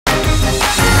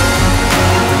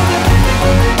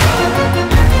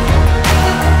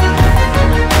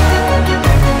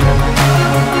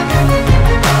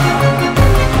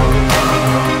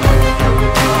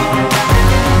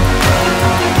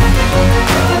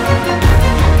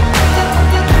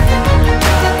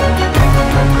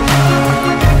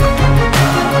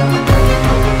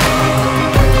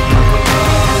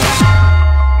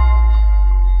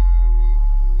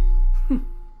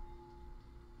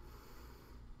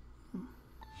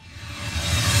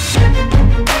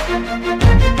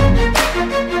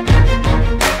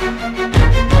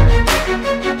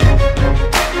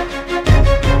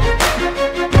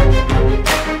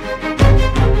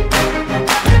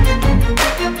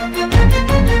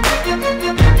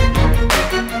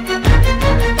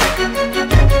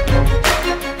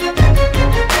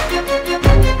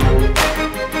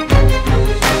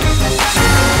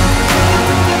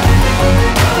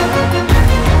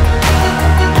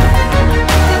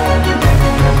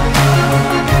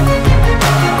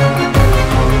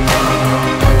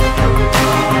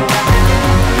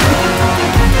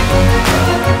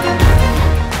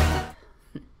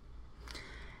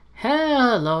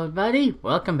everybody,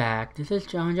 welcome back. This is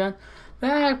John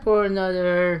back for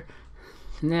another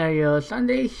Scenario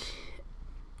Sunday.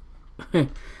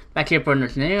 Back here for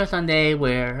another Scenario Sunday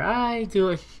where I do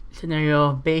a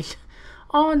scenario based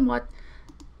on what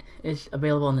is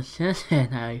available on the Sims,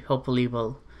 and I hopefully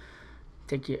will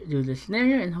do the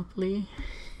scenario, and hopefully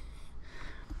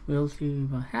we'll see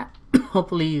what happens.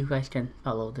 Hopefully you guys can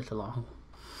follow this along.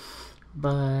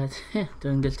 But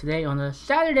doing this today on a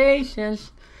Saturday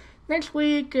since next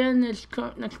week and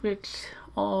next week's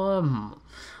I'll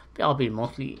be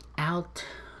mostly out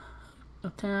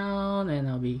of town, and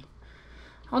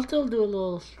I'll still do a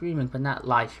little streaming, but not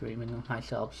live streaming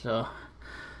myself. So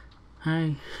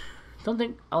I don't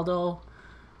think, although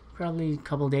probably a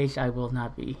couple days I will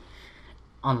not be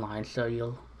online, so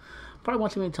you'll probably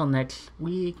won't see me until next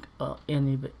week.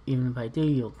 And even if I do,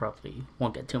 you'll probably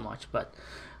won't get too much. But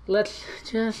let's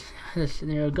just have the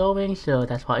scenario going. So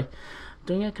that's why I'm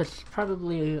doing it, because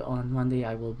probably on Monday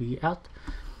I will be out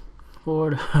for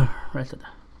the rest of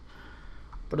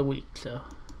the week. So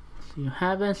see what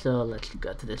happens. So let's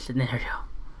go to the scenario.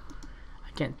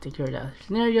 I can't take care of that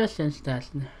scenario since that's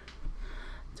the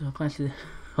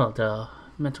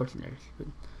mentor scenario.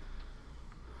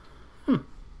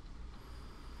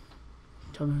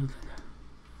 Tell me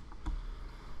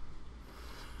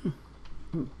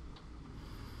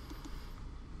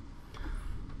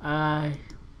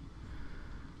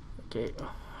okay.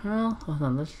 Well, hold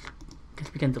on.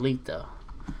 Guess we can delete though.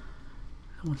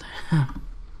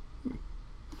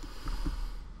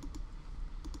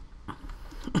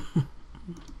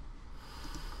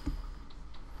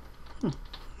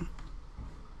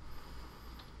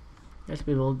 Guess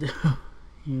we will do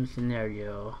new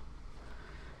scenario.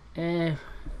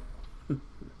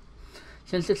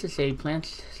 Since this is a plant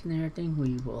scenario thing,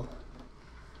 we will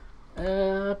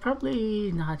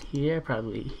probably not here,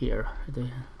 probably here.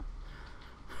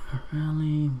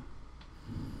 Really,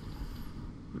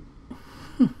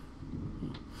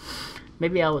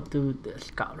 maybe I would do the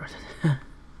scout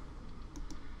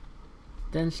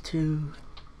then to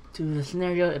the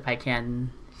scenario. If I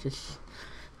can, just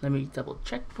let me double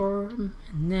check for a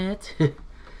minute.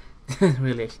 Didn't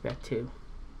really expect to.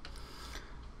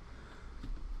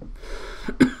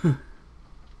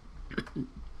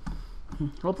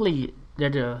 Hopefully they're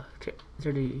the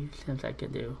Sims I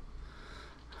can do.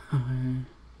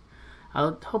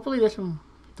 Hopefully this one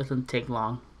doesn't take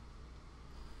long.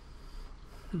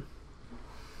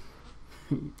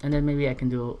 And then maybe I can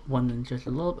do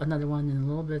another one in a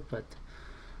little bit, but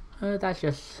that's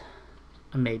just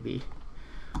a maybe.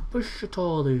 Push it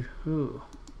all.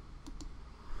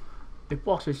 If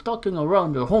boss is stalking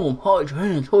around your home, hide your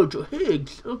hands, hold your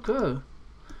heads. Okay.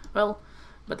 Well,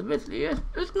 but the bit is,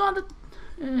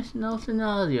 it's no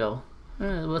scenario.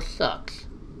 What sucks.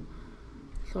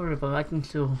 Sorry, but I can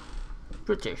still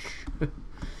British.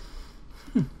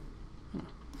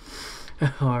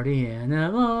 Hardy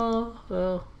animal.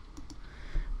 Well,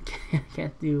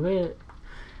 can't do it.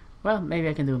 Well, maybe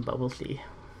I can do it, but we'll see.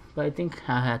 But I think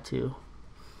I had to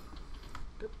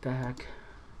get back.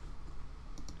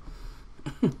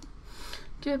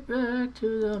 Get back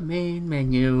to the main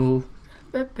menu.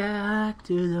 Get back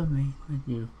to the main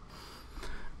menu.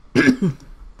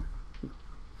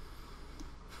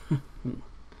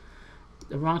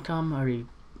 The rom-com already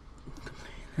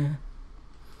completed.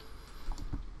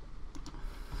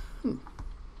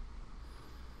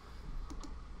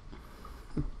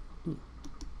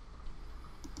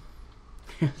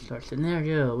 Start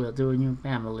scenario. We'll do a new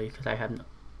family because I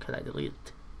deleted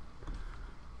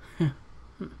it.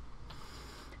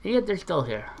 And yet they're still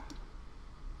here.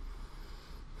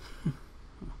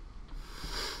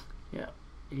 Yeah,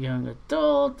 young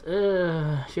adult.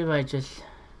 Should I just?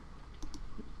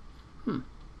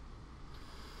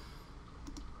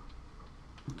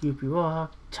 Goopy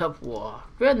walk, tough walk.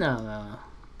 But no.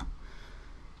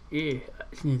 Yeah,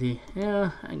 sneaky. Yeah,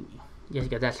 I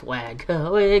just got that swag.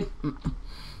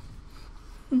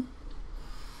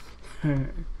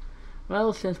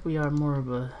 Well, since we are more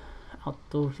of a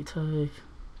outdoorsy type.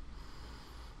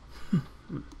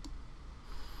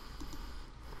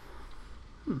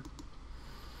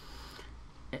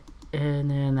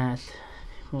 And then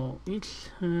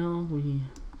we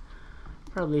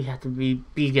probably have to be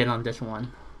vegan on this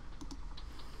one.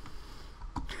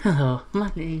 Hello,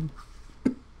 my name.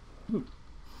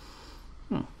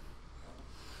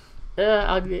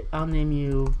 I'll name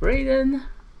you Brayden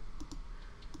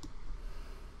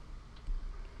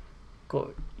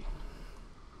Goy.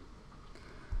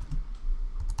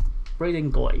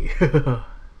 Brayden Goy.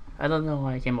 I don't know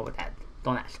why I came up with that.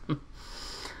 Don't ask.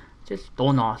 Just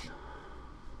don't ask.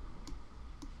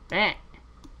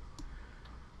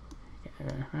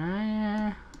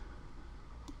 Right.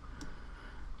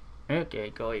 Okay,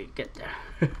 go get there.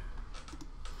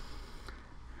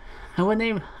 I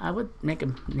would make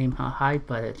him name high,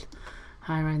 but it's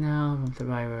high right now. From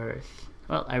Survivor.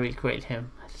 Well, I recreate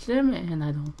him as Sim, and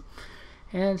I don't.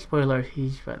 And spoiler,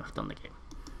 he's right off on the game.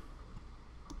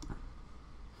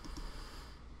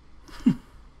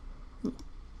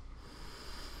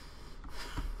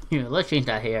 Yeah, let's change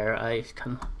that hair. It's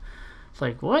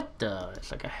like what the?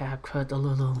 It's like a haircut, a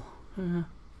little.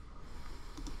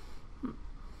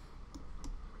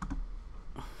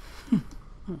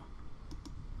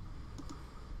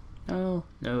 Oh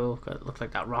no, it looks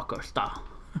like that rocker star.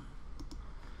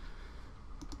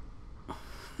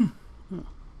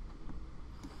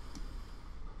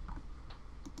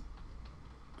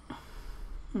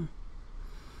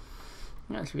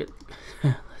 Let's get.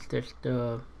 There's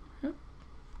the.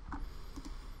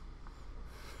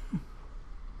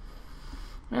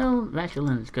 Well,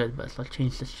 Michelin is good, but let's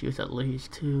change the shoes at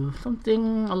least to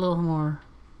something a little more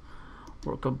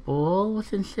workable with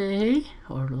Sensei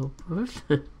or Lopus.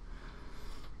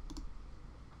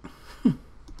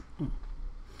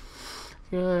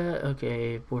 Yeah,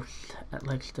 okay, both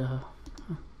likes the.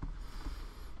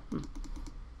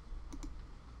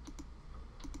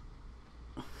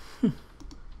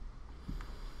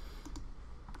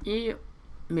 Yeah,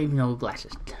 maybe no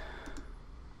glasses.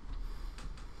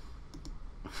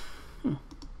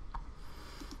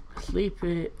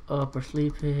 Sleepy, upper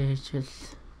sleepy,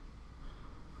 just.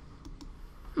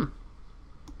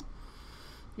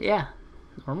 Yeah,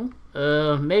 normal.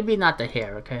 Maybe not the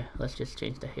hair. Okay, let's just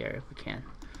change the hair if we can.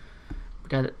 We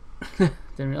got it.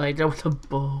 Didn't realize there was a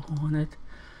bow on it.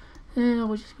 Yeah,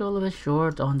 we'll just go a little bit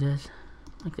short on this,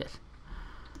 like this.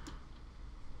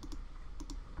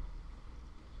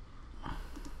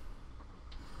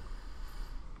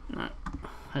 Alright,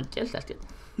 I guess that's good.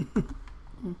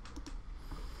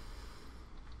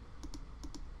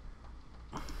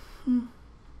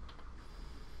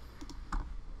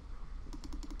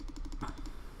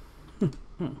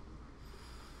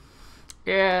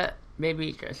 Yeah,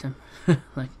 maybe dress him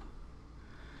like.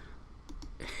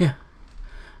 Yeah,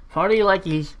 party like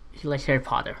he likes Harry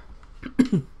Potter.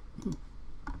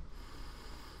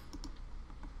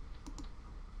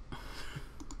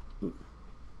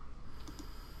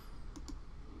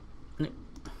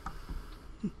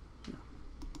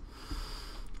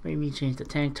 Maybe change the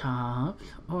tank top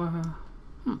or.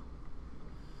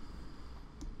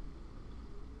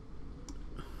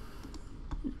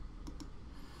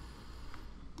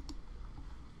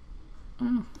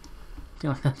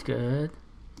 Feel like that's good.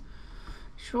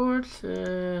 Shorts,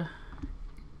 no.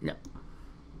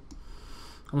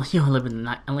 Unless you live in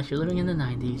unless you're living in the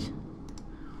 90s.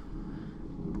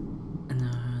 And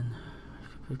then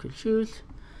put good shoes.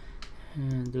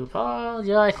 And do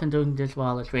apologize. I'm doing this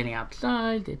while it's raining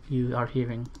outside. If you are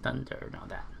hearing thunder and all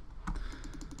that.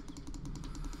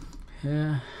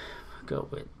 Yeah, go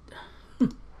with.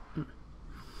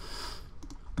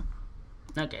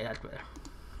 Okay, that's better.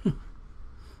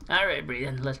 Alright,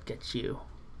 Breeden, let's get you.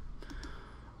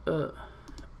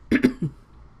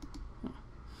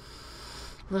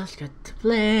 Let's get to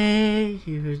play.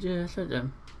 You're just a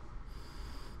them.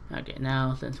 Okay,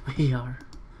 now since we are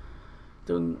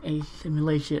doing a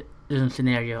simulation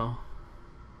scenario,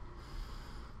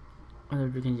 whether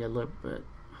we can get a little bit.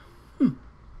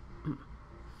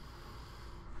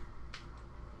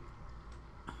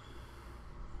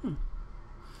 I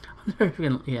wonder if we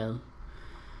can, yeah.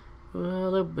 Well, a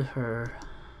little bit her.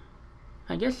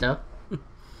 I guess so.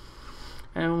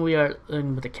 And we are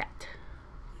in with a cat.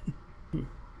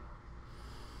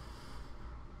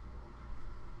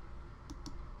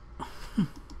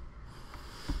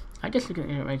 I guess we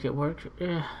can make it work.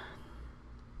 Yeah.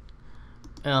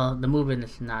 Well, the movement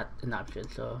is not an option,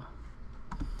 so.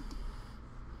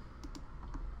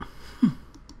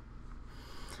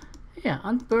 Yeah,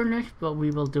 unburnished, but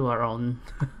we will do our own.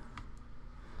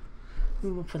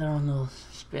 We will put our own little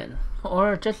spin,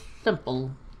 or just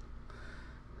simple.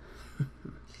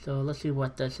 So let's see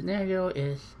what the scenario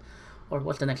is, or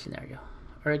what's the next scenario.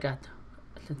 Already got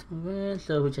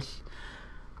so we just.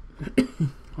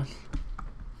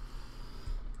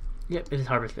 Yep, it is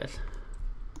Harvest Fest.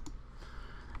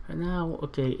 And now,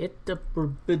 okay, it's the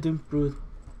forbidden fruit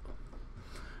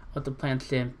of the plant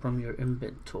stem from your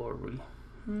inventory.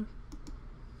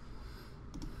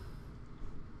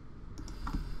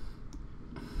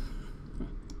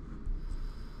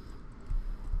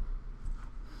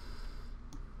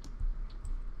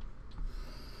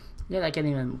 Yeah, I can't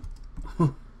even.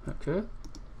 Okay.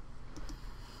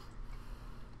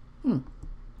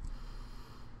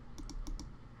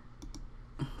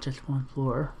 just one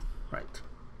floor, right?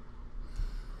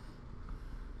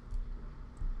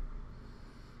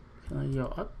 Can I go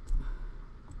up?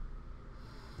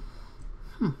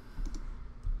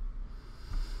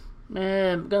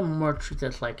 I'm gonna more treat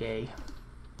this like a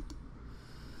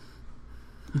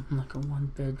like a one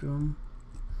bedroom.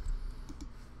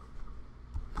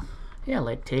 Yeah,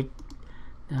 like take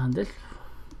down this.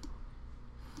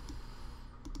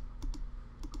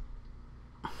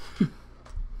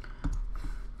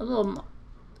 A little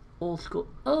old school,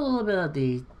 a little bit of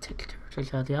the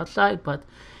texture on the outside, but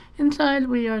inside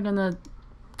we are gonna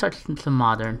touch some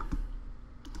modern.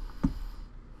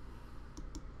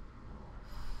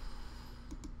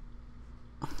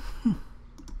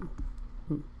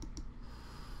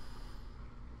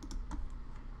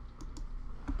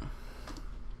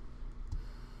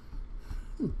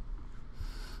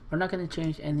 We're not going to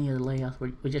change any of the layouts.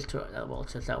 We just throw it out. Well,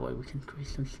 just that way we can create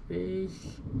some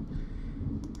space.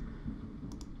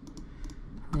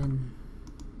 Then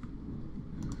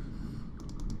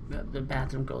the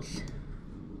bathroom goes.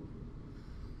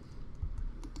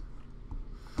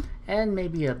 And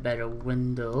maybe a better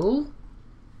window.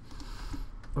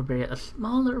 Or maybe a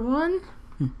smaller one.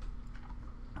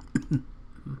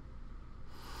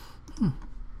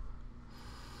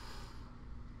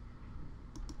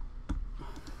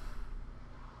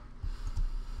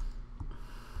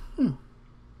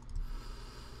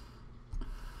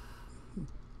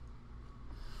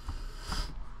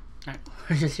 Alright,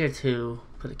 we're just here to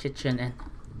put a kitchen in.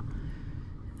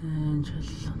 And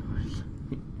just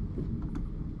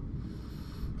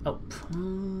oh,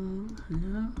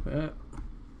 no.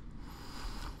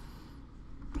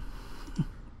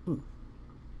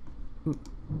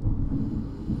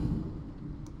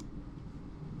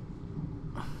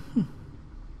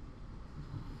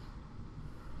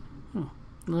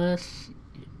 Let's see.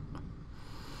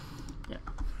 Yeah.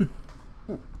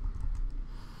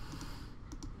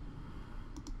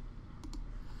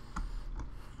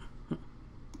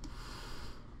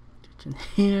 Kitchen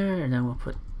here, and then we'll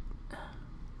put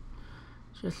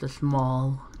just a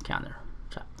small counter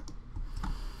top.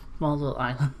 Small little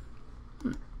island.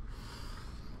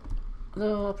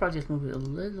 Although I'll probably just move it a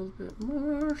little bit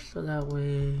more so that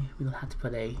way we don't have to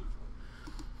put a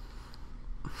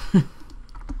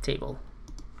table.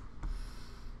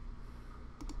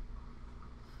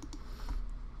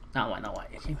 Not why, not why.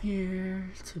 I came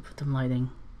here to put some lighting.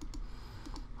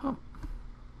 Oh.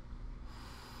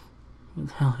 What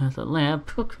the hell has a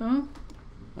lamp? Okay.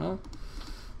 Well,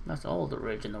 that's all the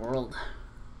ridge in the world.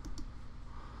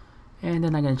 And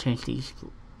then I'm gonna change these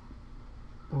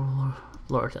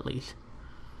floors at least.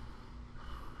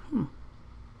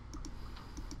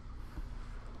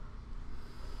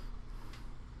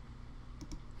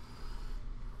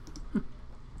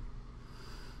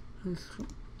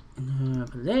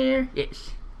 Over there,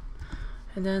 yes.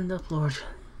 And then the floors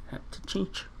have to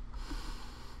change.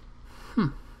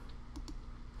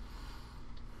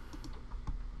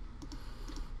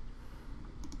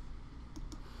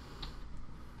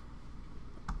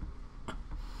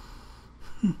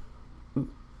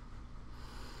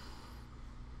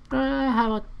 How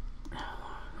about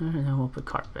and then we'll put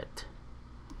carpet.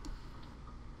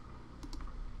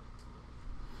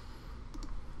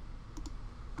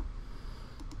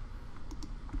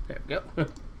 There we go.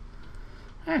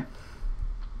 Alright.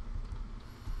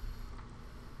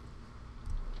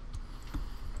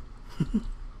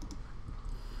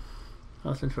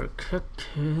 Also for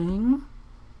cooking.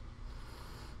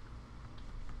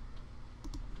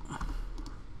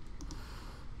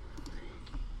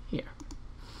 Here.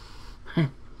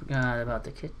 Forgot about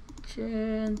the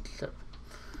kitchen. So,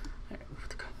 alright, we have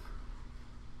to go.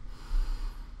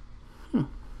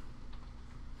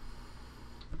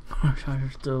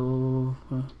 Charger stove.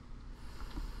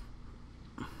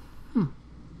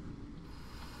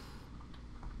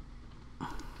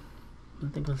 I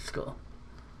think let's go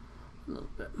a little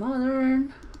bit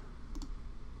modern.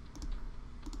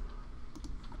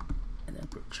 And then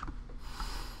bridge.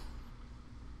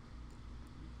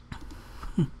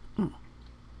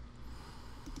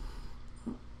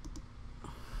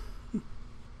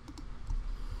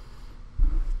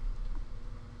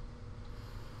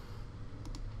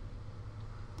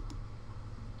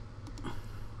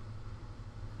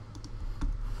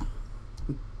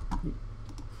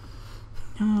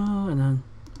 Oh, and then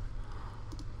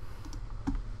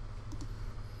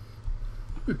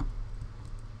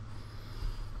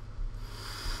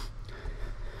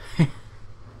I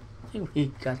think we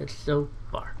got it so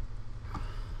far.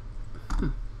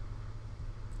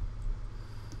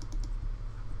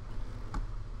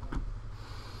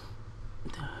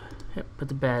 Yep, put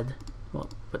the bed Well,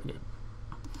 but yeah.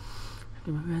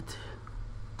 Give me that.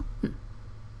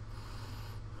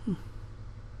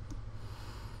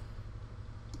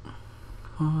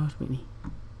 Oh, Sweeney.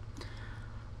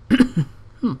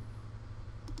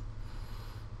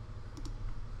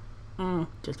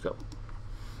 Just go.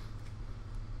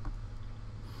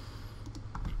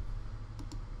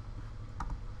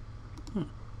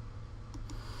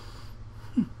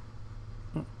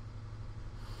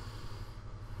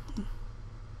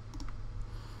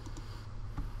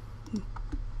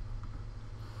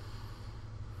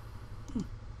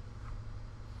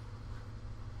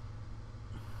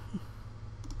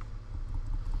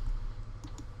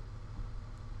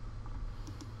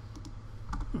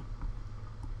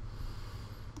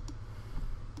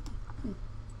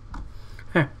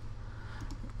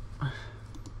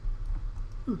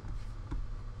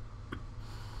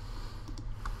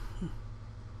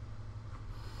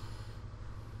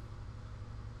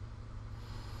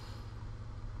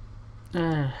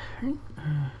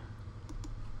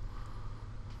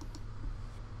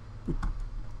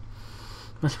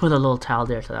 Let's put a little towel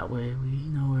there so that way we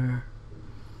know where.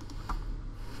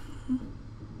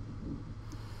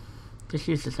 Just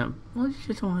use this one. Well,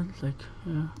 just one like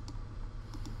yeah.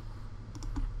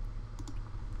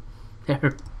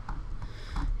 There.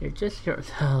 You're just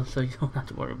yourself, so you don't have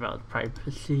to worry about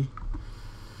privacy.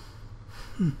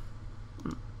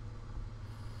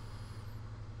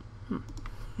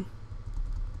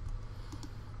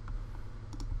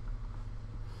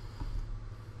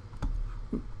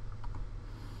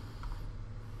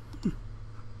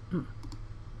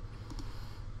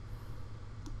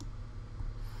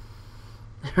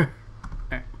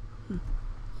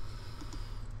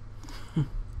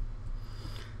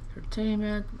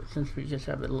 Entertainment, since we just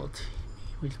have a little TV,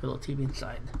 we just put a little TV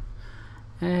inside.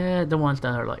 And the ones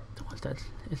that are like the ones that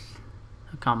is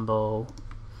a combo.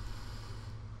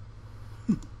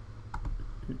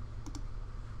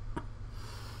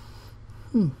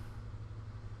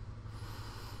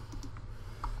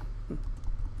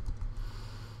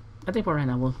 I think for right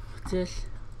now we'll put this.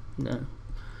 No,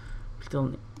 still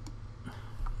need.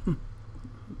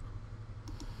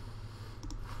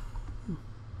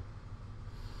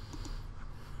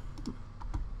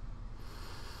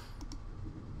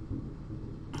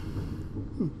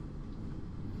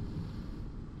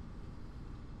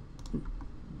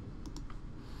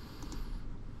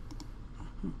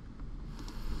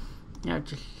 Yeah,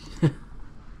 just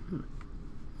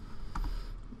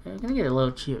I'm gonna get a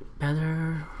little cheap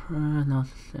better. No,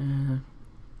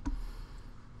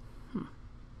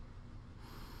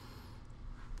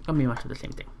 gonna be much of the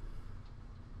same thing.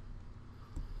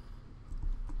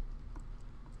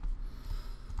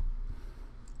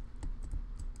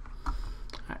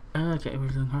 Alright, okay, we're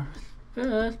doing harvest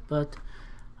first, but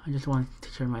I just want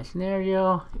to share my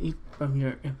scenario. Eat from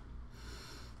your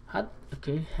hut.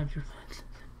 Okay, have your plants.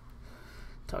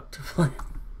 Talk to plant.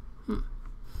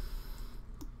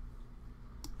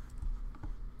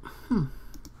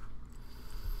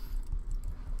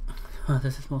 Oh,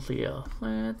 this is mostly a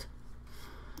plant.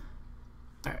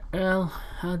 Alright, well,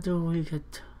 how do we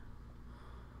get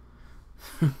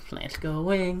plants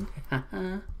going?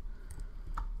 Oh.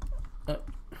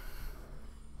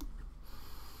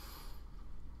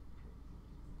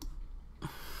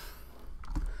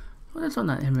 What's on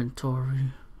that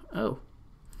inventory? Oh.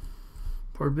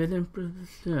 Forbidden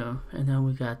Pursue. And then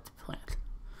we got the plant.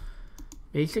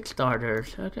 Basic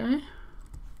starters. Okay.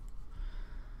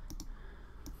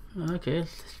 Okay.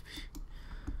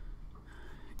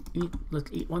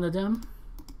 Let's eat one of them.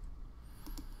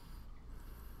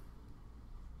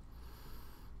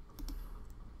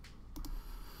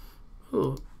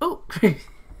 Oh. Oh!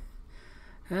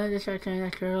 Just start trying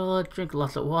that girl. Drink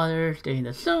lots of water. Stay in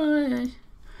the sun.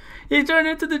 He turned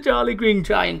into the Jolly Green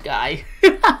Giant guy.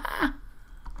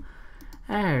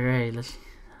 Alright, let's see.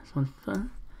 This one's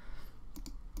fun.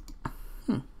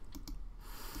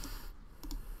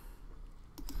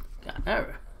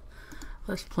 Alright.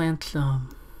 Let's plant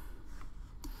some.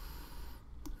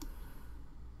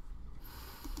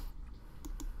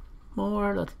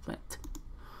 More. Let's plant.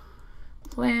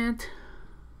 Plant.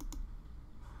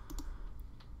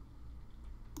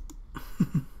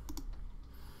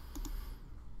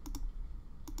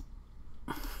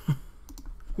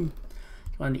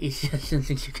 One of the easiest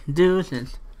things you can do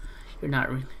since you're not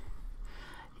really.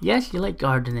 Yes, you like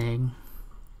gardening.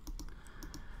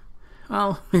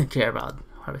 Well, we don't care about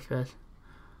harvest fest.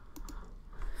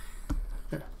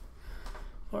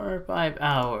 4 or 5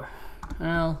 hours.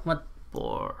 Well, what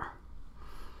for?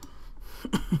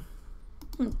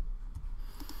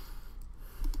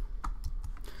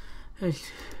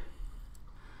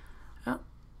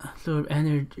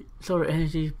 solar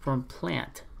energy from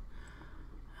plant.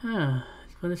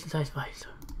 Photosynthesized by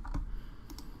solar.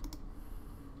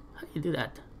 How do you do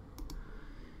that?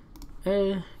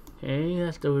 Okay,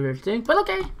 that's the weird thing, but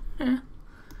okay.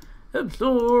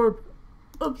 Absorb.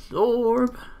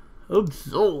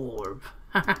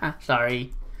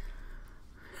 Sorry.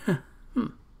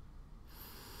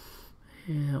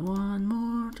 Yeah, one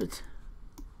more.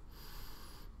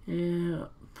 Yeah,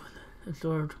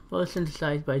 absorbed.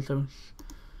 Photosynthesized by some.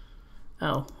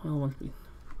 Oh, well, once we.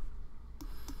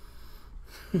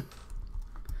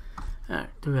 Alright,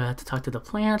 do we have to talk to the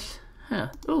plants?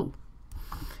 Ooh.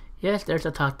 Yes, there's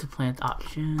a talk to plant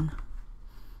option.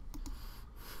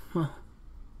 Huh.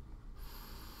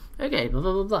 Okay, blah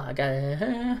blah blah blah. I got it.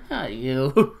 How are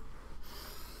you?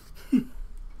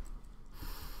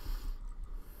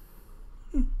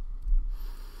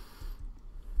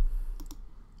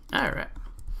 Alright.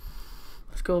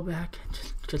 Let's go back and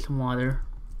just get some water.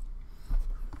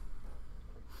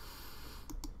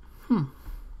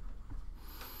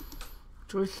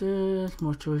 Choices,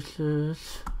 more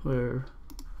choices. Where?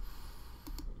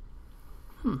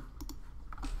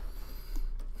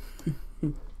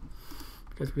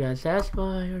 Because we gotta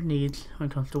satisfy our needs when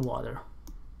it comes to water.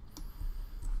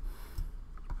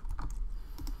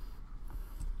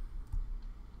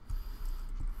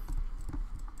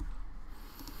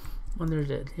 Wonder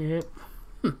that. Yep.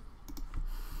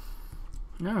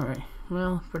 Alright.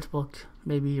 Well, first of all,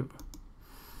 maybe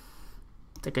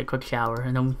take a quick shower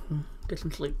and then get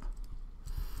some sleep.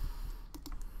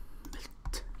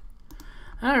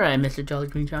 Alright, Mr. Jolly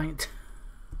Green Giant.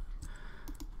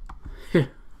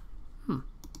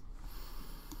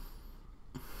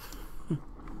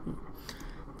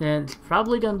 Then it's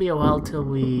probably gonna be a while till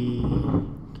we.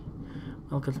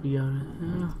 Well, because we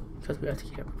have to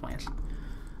take care of plants.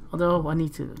 Although I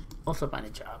need to also find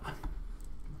a job.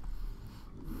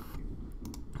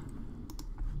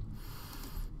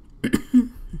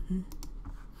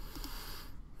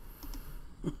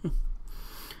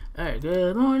 Alright,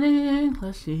 good morning.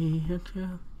 Let's see.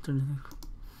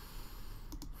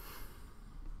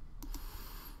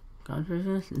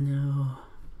 Conferences? No.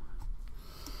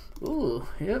 Ooh,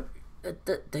 yep.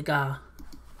 The guy.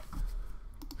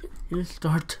 You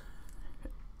start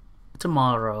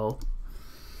tomorrow.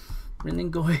 And then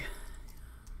go. Alright,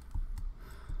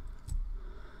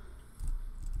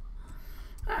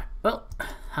 well,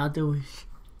 how do we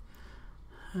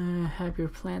have your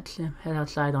plants and head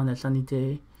outside on a sunny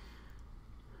day?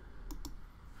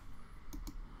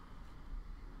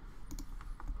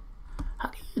 How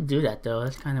do you do that though?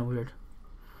 That's kind of weird.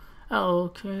 Oh,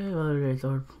 okay, well, it is.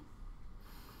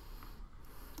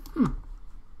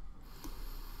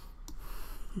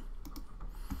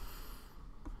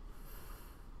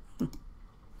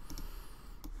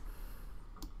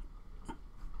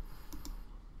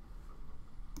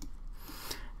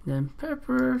 Then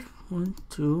pepper. 1,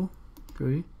 2,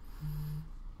 3,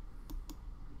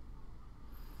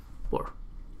 4.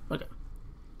 Okay.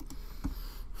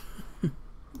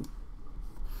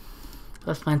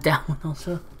 Let's plant that one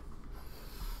also.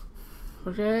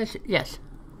 Okay, yes.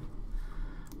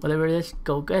 Whatever it is,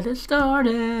 go get it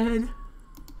started.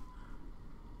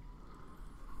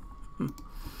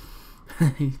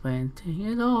 He's planting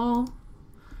it all.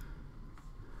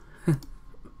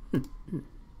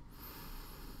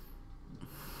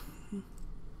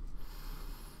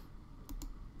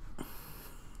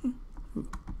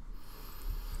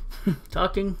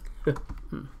 Talking.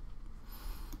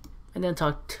 And then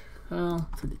talked to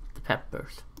the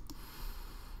peppers.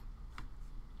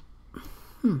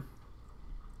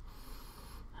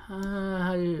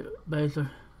 How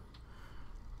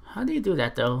do you do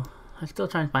that though? I'm still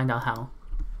trying to find out how.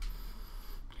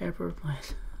 Pepper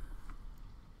plants.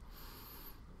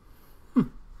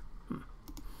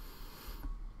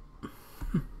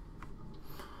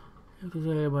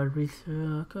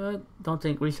 Don't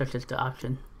think research is the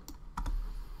option.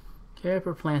 Care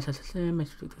for plants has the same.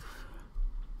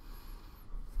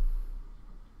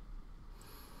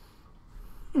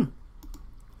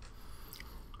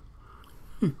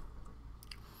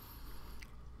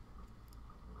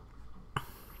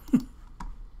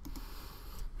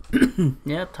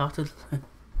 Yeah, talk to.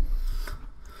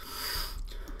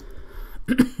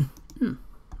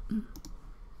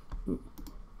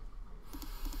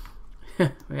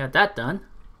 We got that done.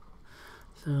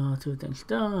 So 2 things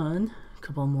done. A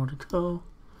couple more to go.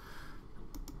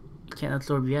 Can't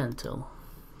absorb yet until.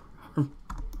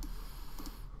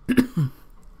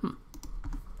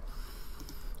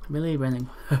 Really running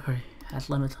has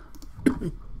limits.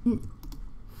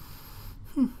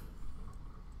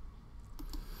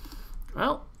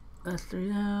 Well, That's 3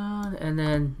 down, and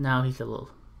then now he's a little.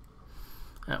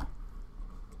 Oh.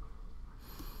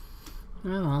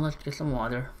 Oh well, let's get some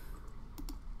water.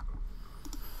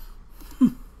 How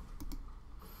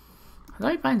do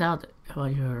I find out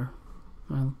about your,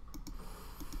 well,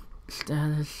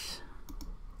 status?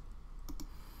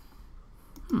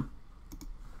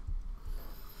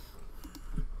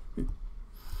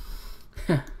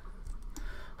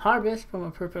 Harvest from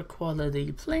a perfect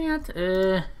quality plant.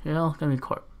 Well, gonna be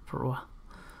caught for a while.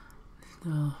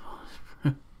 So,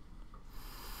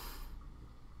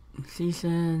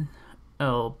 season.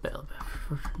 Oh, bell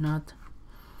pepper. Not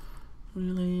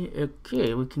really.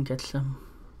 Okay, we can get some.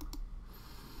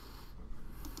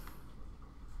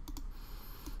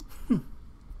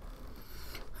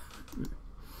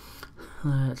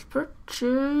 Let's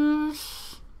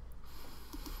purchase.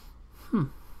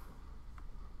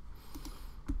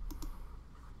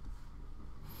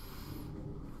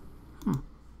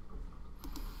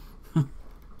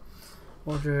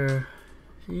 Order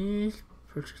these.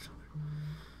 Purchase.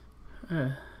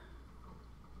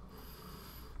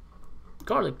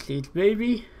 Garlic seeds,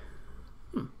 baby.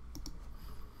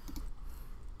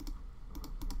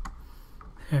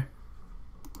 Here.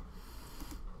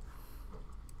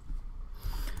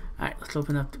 Alright, let's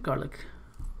open up the garlic.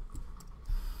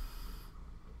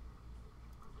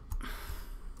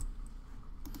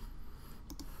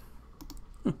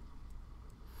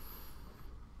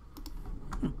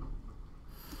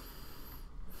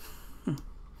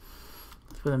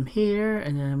 Put them here,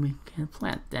 and then we can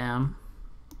plant them.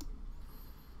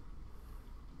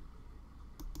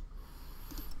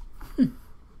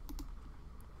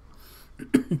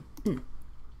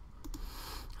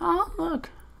 Oh, look.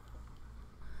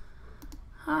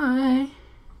 Hi.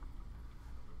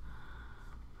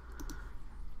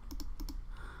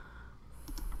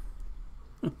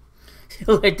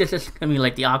 Like this is gonna be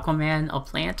like the Aquaman of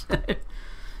plants.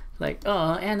 Like,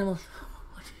 oh, animals.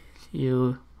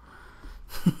 You.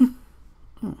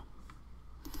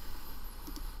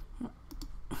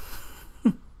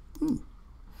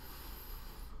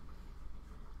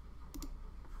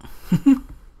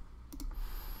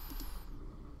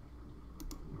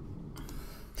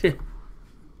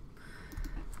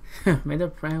 Made a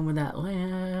friend with that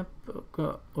lamp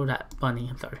or that bunny.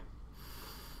 I'm sorry.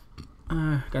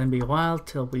 Gonna be a while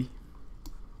till we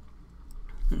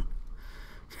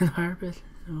can harvest.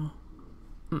 No.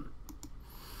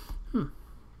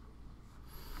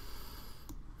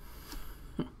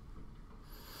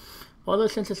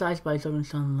 Photosynthesized by absorbing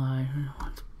sunlight.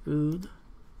 Wants food.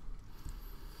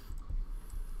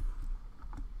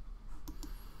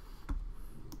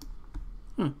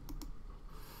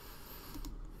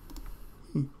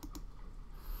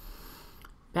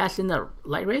 Pass in the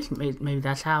light rays? Maybe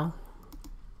that's how.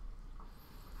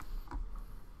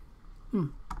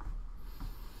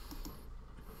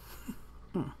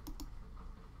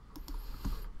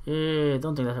 Yeah,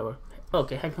 don't think that's how it works.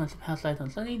 Okay, have fun house lights on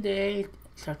sunny day.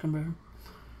 Start can burn.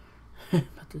 But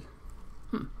this,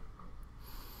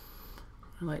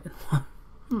 light one.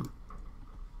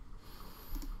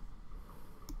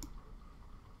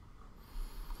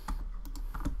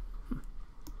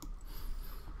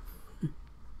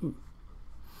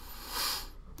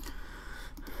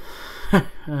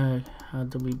 How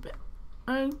do we bet?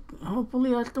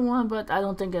 Hopefully that's the one, but I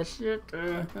don't think that's it.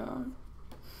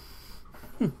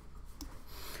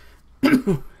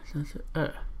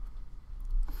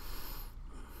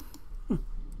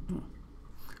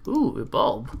 Ooh, a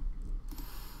bulb.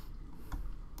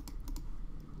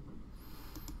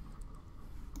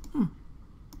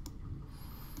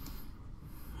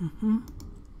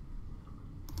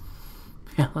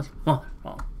 Yeah, let's go.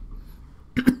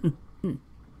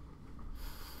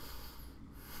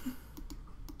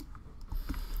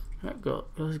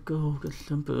 Let's go get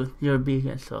some food. You're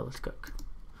vegan, so let's cook.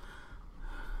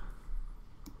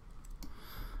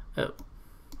 Oh.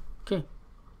 Okay.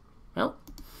 Well,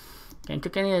 can't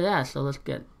cook any of that, so let's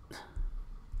get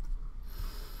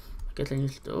a new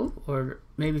stove, or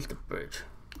maybe it's the fridge.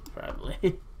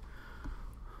 Probably.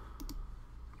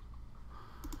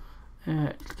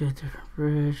 Alright, let's get a different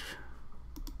fridge.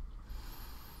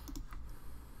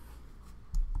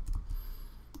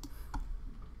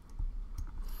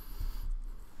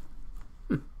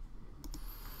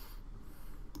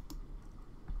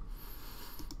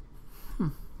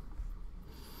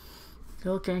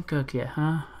 Still can't cook yet,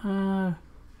 huh?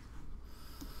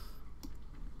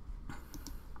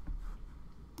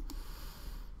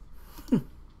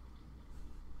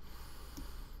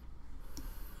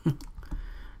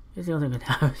 It's the only thing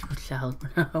I have is for salad for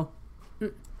now.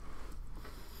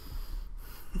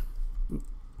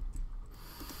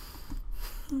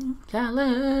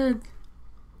 Salad.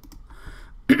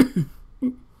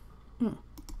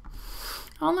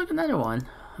 Oh, look, another one.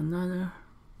 Another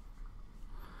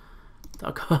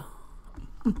taco.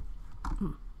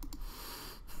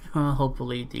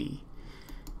 Hopefully the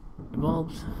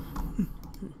evolves.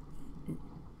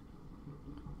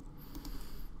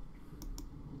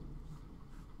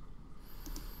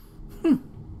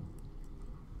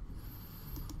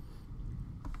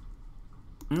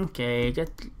 Okay,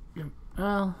 get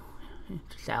well,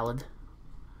 salad.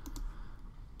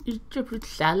 Eat your fruit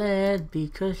salad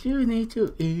because you need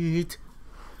to eat.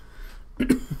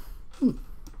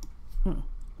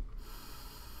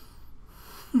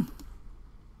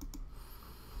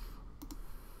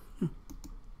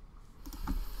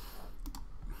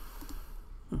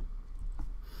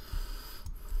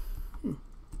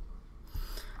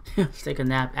 Let's take a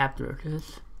nap after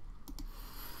this.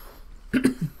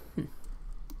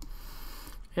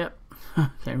 Yep,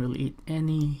 can't really eat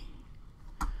any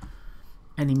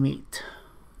meat,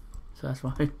 so that's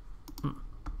why.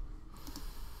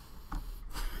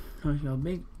 So you go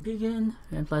vegan,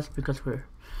 and plus because we're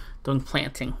doing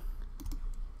planting.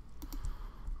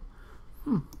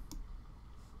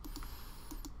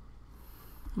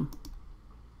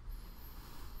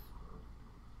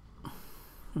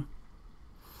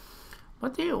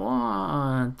 What do you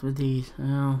want with these?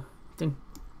 I think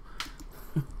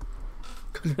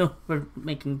because we're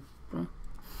making.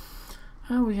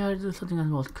 We gotta do something that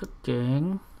involves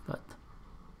cooking, but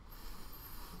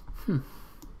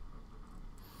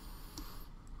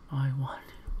I want.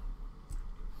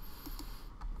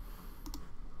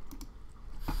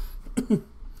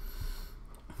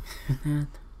 That.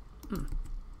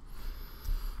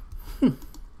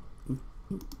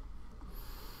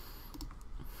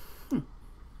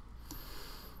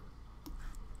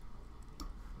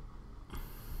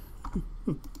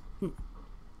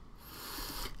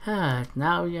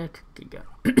 Now you're cooking.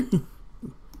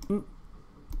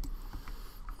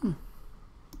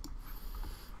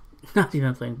 Not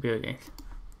even playing video games.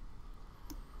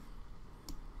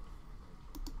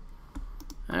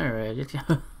 Alright, let's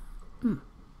go.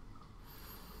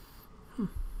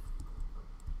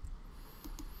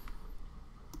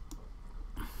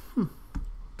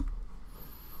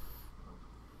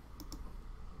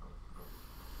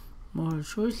 More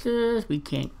choices. We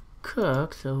can't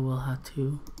cook, so we'll have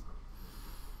to.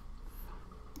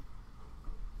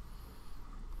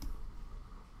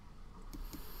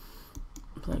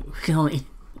 Like, we can only eat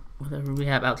whatever we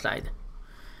have outside.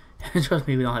 Trust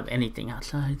me, we don't have anything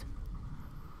outside.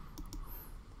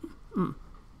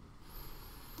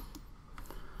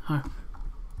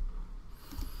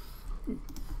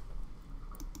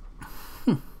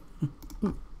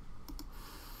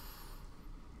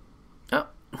 Oh,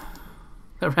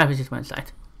 the rabbit just went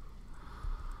inside.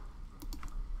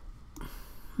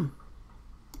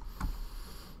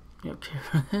 Okay,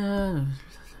 for that.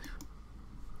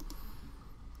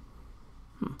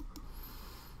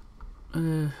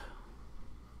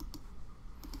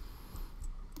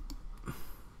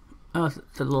 Oh,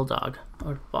 it's a little dog.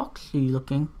 Or foxy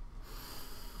looking.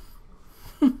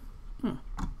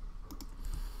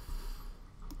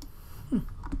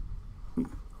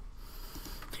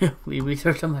 We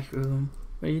researched a mushroom.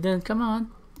 But you didn't come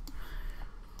on.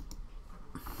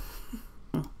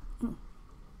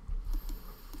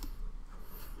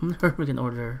 We can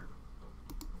order.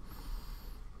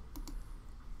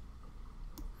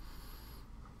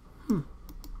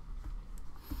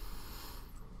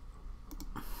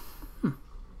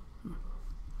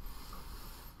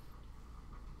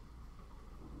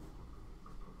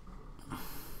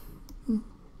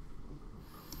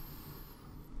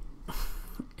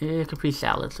 Yeah, Capri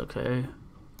salad's okay.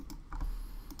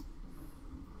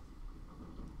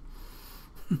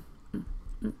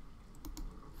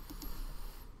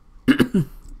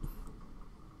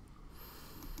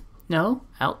 No,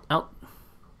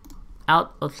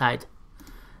 outside,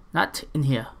 not in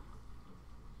here.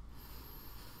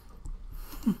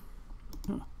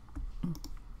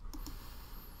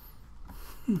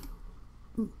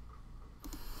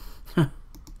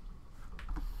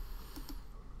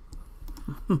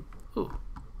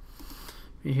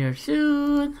 Be here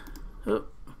soon. Oh.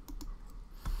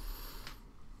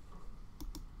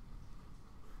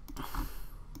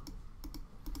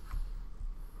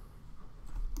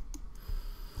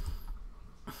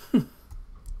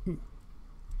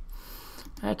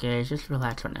 Okay, just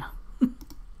relax for now.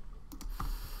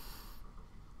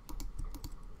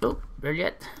 Oh, better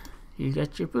yet, you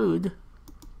got your food.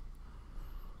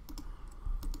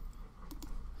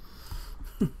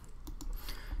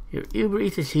 Your Uber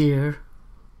Eats is here.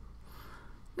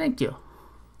 Thank you.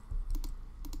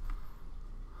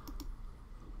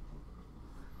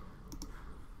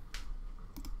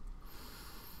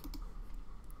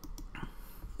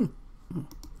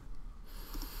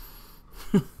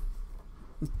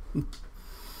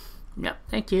 Yep,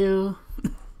 thank you.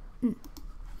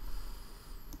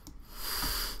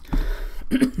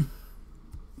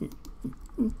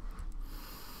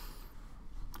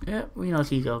 Yep, we know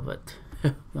Ego, but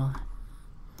well,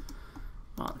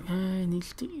 okay,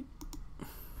 needs to eat.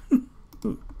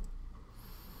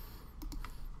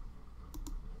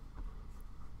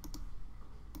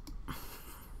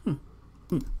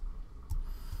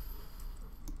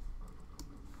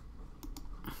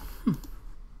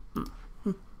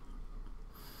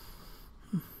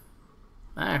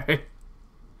 Alright.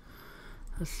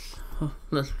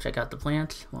 Let's check out the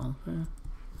plants. Well,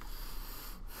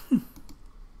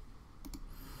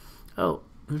 oh,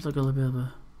 there's like a little bit of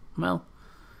a... Well,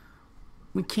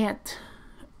 we can't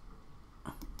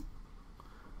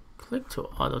click to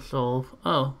auto solve.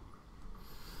 Oh.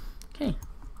 Okay.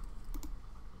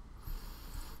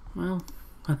 Well,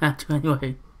 I have to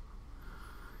anyway.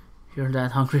 If you're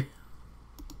that hungry.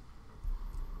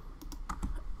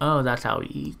 Oh, that's how he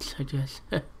eats, I guess.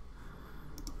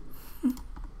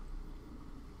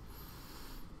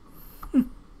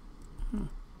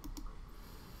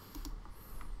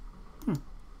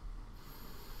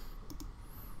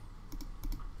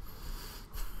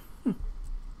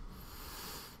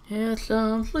 Yes,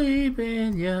 I'm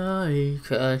sleeping, yeah,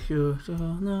 because you're so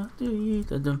not to eat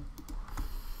them.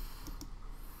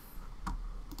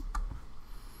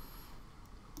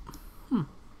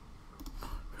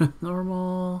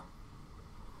 Normal.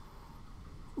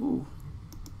 Ooh.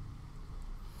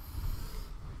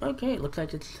 Okay, looks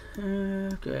like it's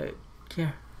good.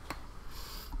 Here.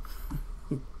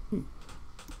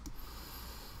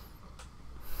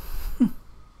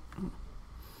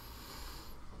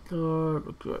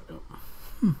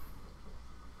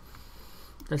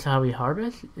 That's how we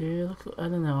harvest? I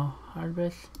don't know.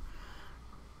 Harvest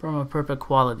from a perfect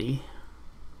quality.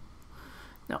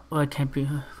 No, well, it can't be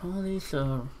quality,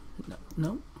 so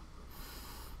no.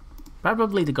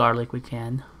 Probably the garlic we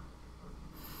can.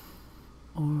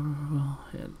 Or, well,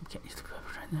 yeah, we can't use the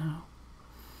peppers right now.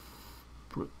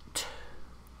 Brute.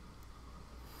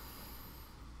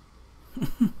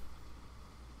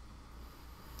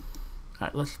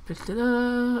 Alright, let's fix it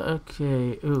up.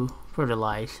 Okay, ooh,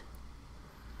 fertilize.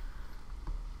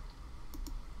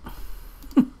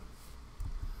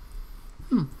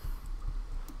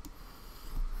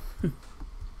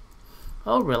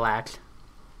 Oh, relax.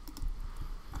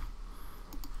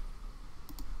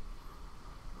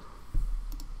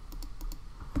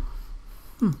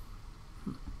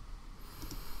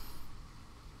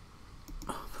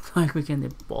 Looks like we can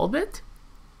bulb it.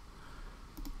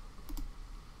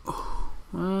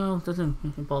 Well, it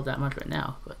doesn't bulb that much right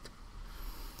now, but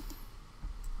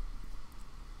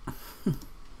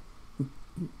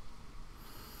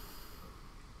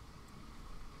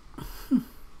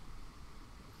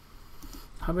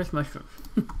harvest mushrooms.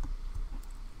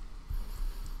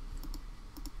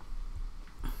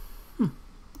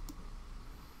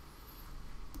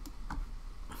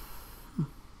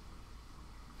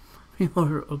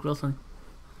 Or grill something.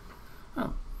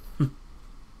 Oh.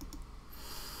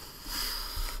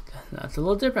 That's a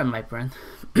little different, my friend.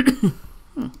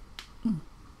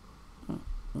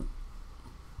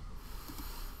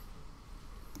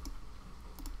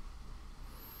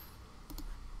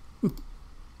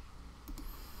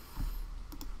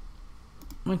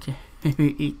 Okay,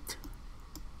 maybe eat.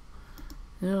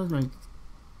 That was my...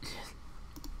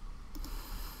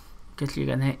 Guess you're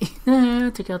gonna eat.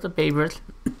 Take out the papers.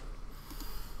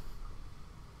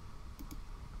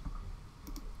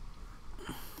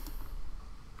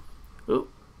 Oh,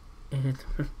 it.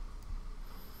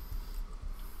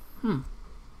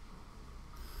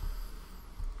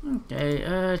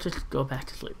 Okay, just go back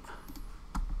to sleep.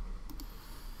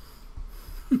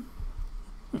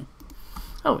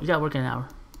 Oh, you got work an hour.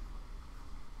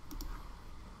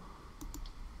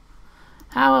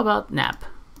 How about nap?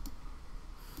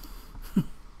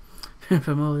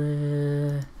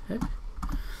 Promoted.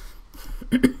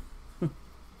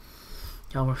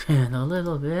 Y'all working a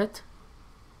little bit.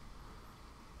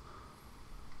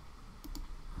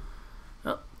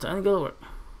 Oh, time to go to work.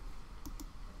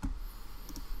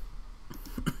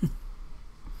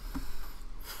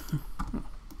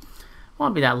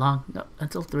 Won't be that long. No,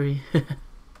 until 3.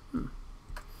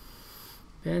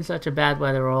 Been such a bad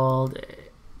weather all day.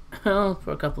 Well,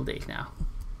 for a couple days now.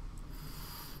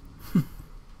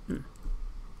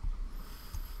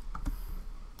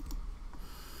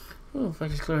 Oh, it's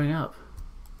like it's clearing up.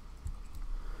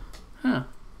 Huh.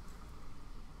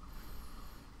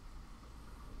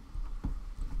 I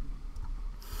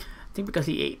think because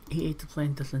he ate the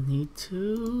plane, doesn't need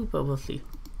to, but we'll see.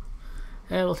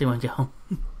 We'll see when we get home.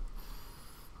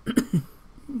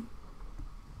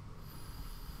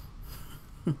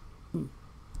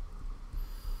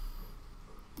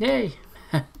 Yay!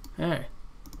 Alright.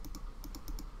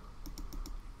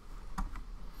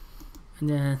 And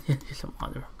then here's some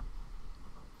water.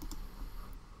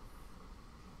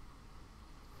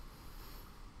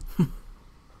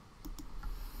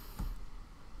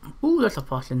 Ooh, there's a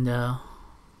potion there.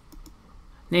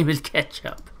 Name is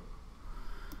Ketchup.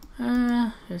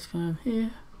 Let's come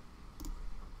here.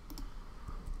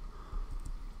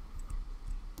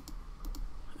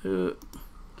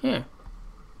 Here.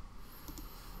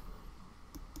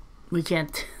 We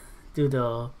can't do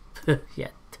the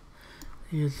yet.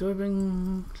 The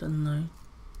absorbing sunlight.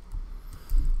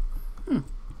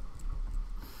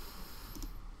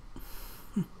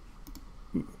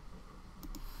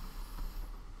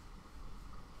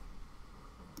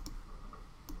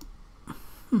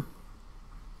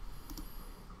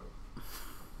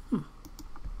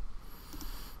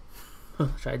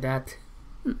 Oh, try that.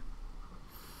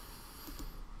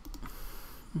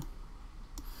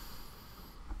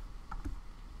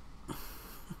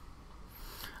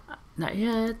 Not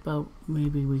yet, but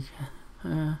maybe we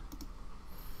can.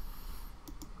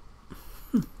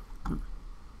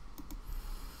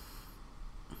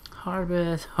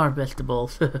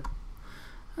 Harvestables.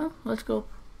 Well, let's go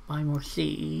buy more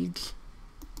seeds.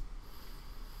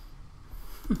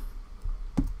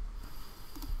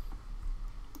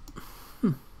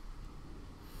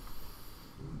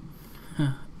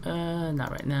 Not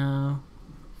right now.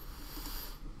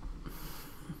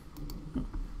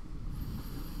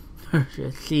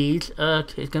 Seeds.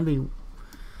 Okay, it's gonna be.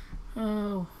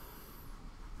 Oh.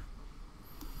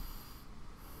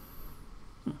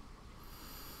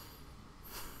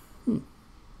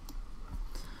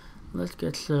 Let's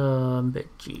get some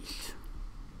veggies.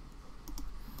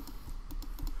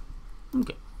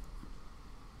 Okay.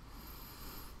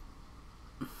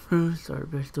 Fruits or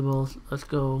vegetables. Let's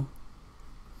go.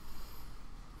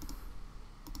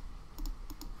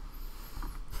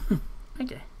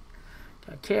 Okay.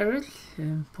 Got carrots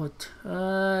and put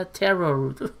taro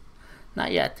root.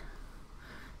 Not yet.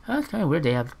 That's kind of weird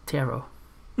they have taro.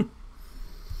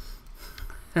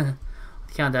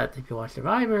 Count that if you watch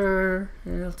Survivor,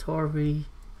 Tori.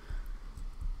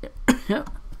 Yep.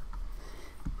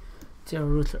 Taro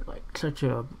roots are like such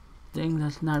a thing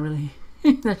that's not really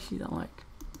that she don't like.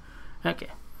 Okay.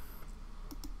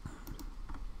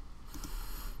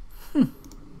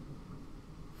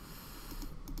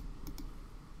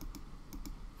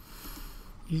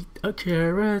 Eat a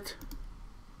carrot.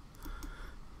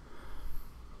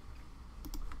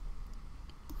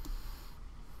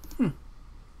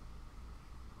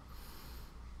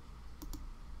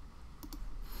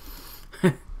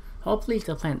 Hopefully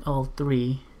they'll plant all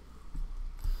three.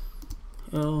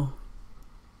 Oh.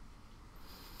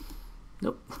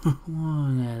 Nope.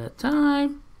 One at a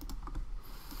time.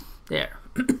 There.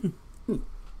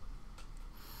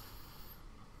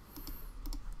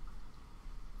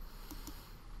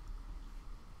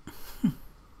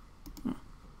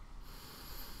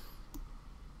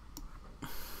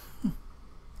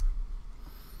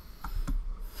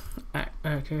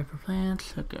 Alright, care for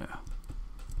plants. Okay.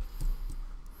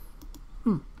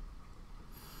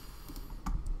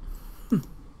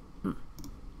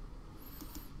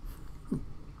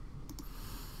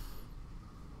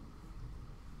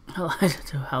 Eliza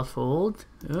to household.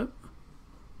 Yep.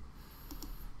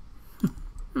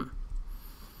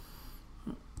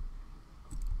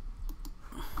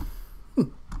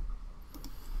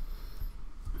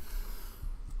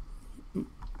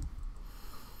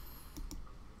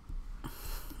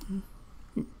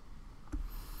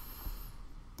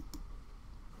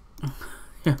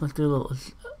 Yeah, let's do a little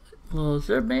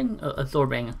absorbing.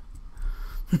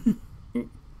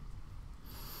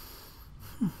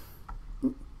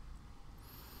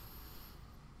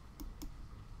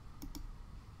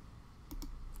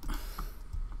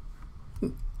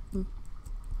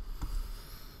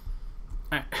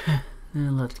 Alright,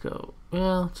 then let's go.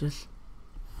 Well, just.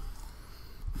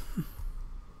 I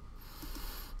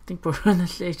think we're gonna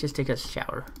say just take a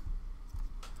shower.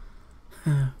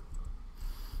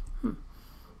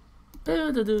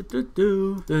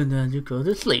 And then you go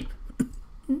to sleep.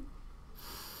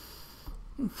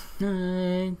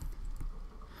 And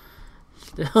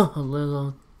still a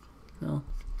little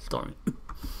stormy.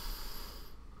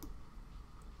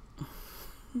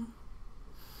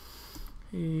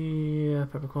 Yeah,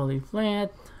 pepper quality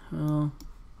flat. Well,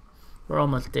 we're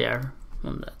almost there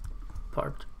on that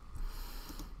part.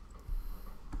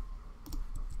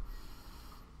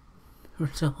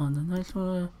 We're still on the nice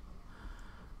one.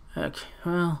 Okay,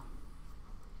 well.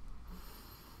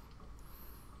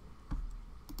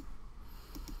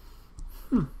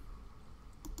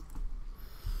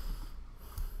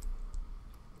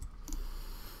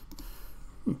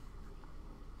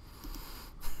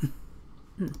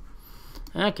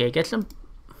 Okay, get some.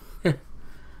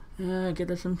 Get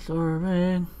us some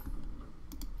soaring.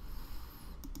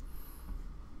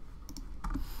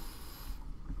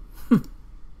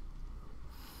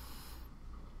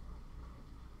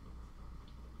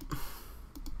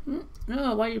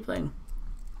 No, why are you playing?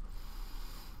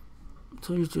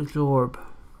 So you choose the orb.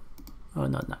 Oh,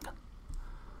 no, not gonna.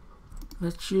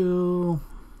 Let you.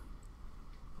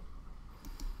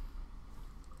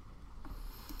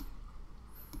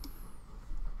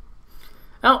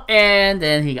 Oh, and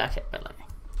then he got hit by lightning.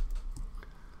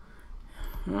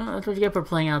 Well, that's what you get for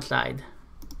playing outside.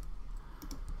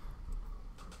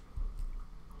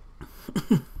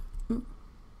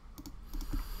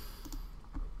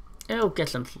 Oh, get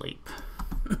some sleep.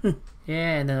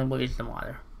 Yeah, and then we'll get some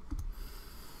water.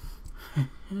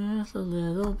 Just a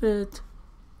little bit.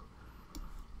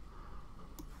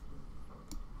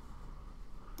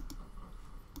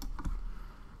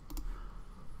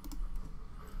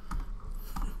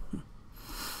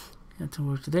 Got to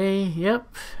work today,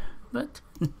 yep, but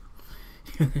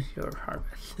your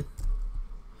harvest.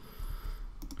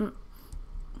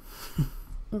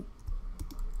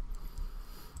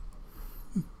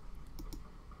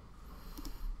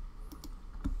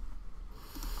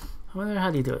 I wonder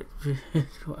how do you do it?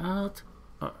 Go out.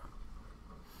 Or...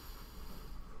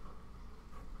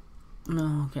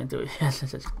 No, can't do it. Yes,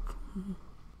 yes, yes.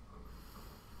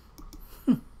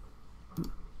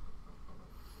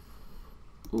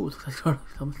 Ooh, let's go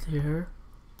come here.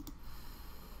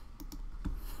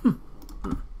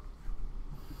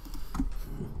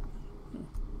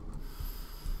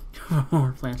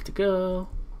 More plants to go.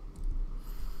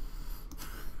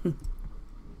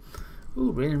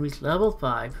 Ooh, Raiden reached level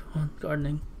 5 on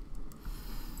gardening.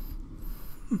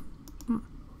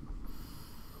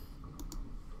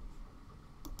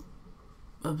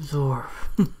 Absorb.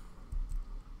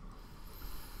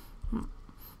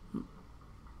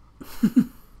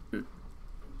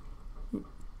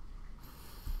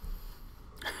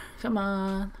 Come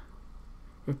on.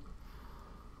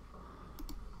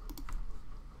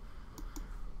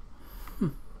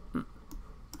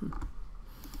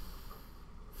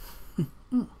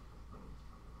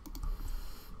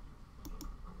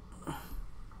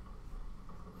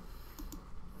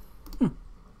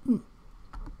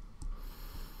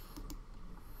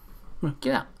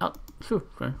 Get out. Out. Sure.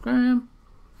 I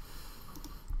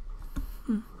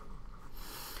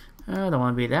don't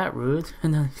want to be that rude.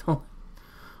 And then so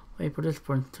wait for this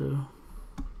one to.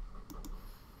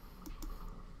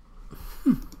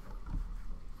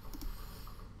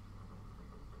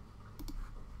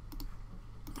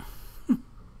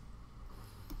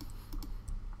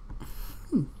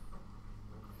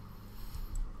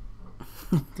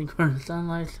 I think we're in the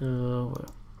sunlight, so.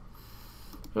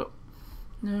 Oh.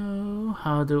 No,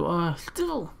 how do I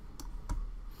still?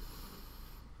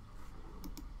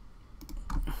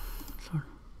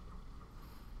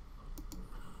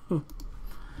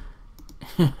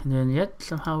 And then yet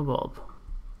somehow evolve.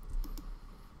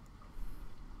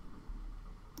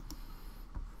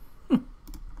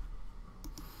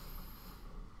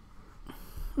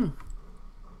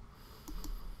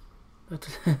 But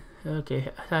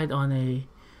okay, hide on a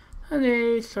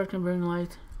start and burn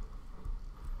light.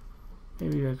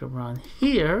 Maybe I could run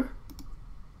here.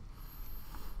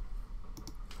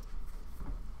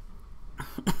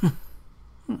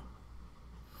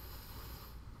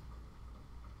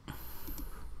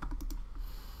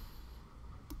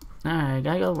 Alright,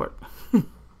 gotta go to work.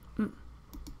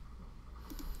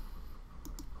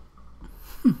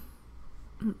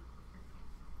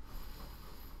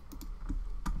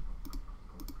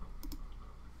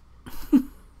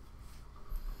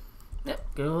 Yep,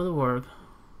 go to work.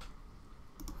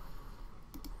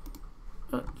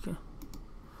 Okay.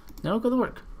 No, go to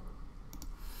work.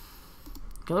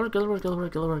 Go to work, go to work, go to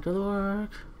work, go to work, go to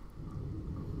work.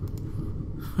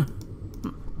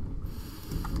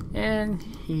 And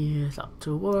he is up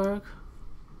to work.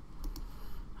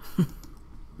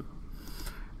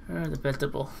 The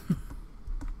vegetable.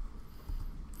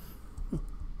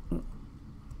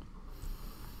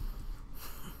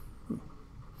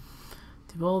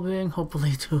 Developing,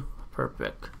 hopefully to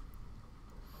perfect.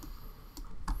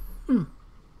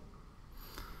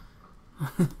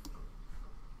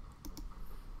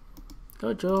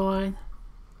 Go join.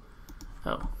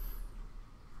 Oh.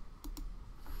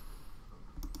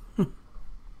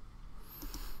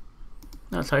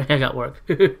 No, sorry, I got work.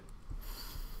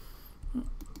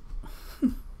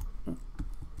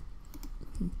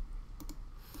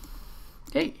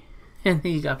 Okay, and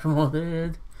he got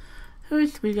promoted. At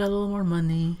least we got a little more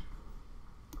money.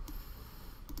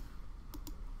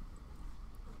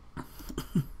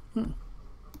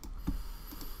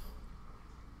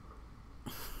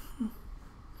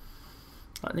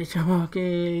 Nature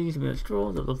walking, a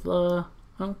stroll, blah blah blah.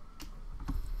 Huh?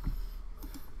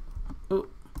 Oh.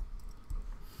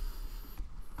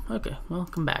 Okay, well,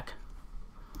 come back.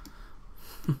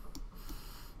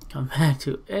 Come back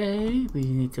to A. We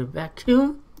need to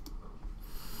vacuum.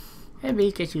 And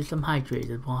B, get you some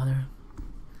hydrated water.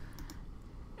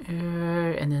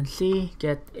 And then C,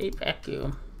 get a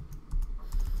vacuum.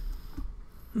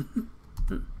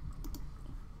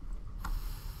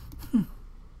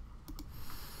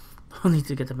 Don't need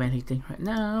to get the anything right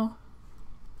now.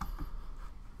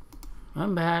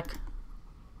 I'm back.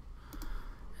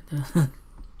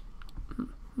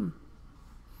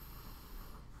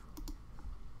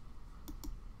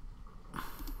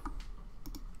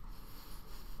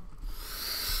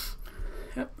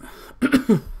 Yep.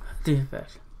 The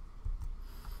effect.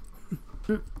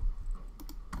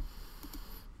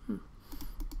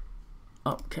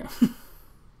 Okay.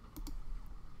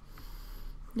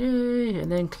 Yay,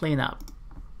 and then clean up.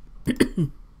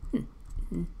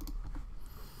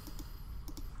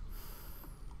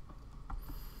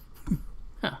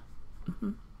 Huh.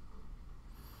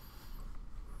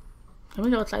 Can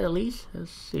we go outside the lease? Let's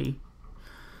see.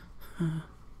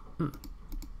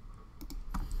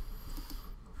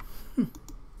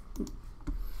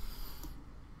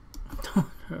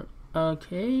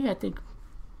 Okay, I think.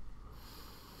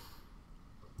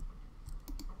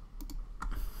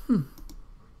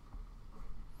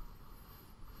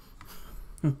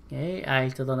 Okay, I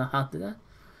still don't know how to do that.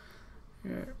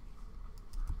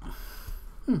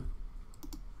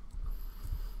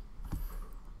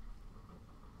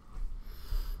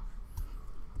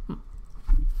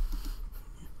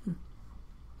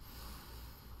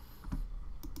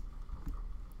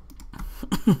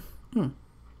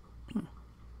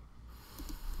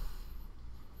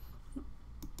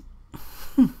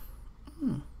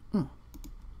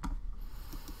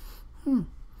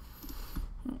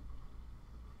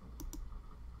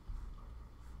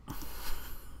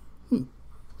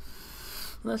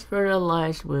 Let's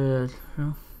fertilize with.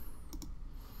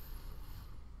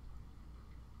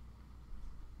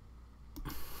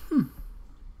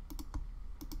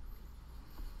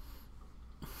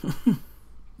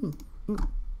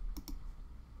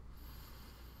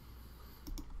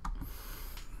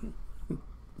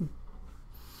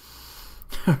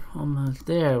 Almost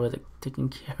there with it, taking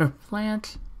care of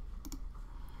plants.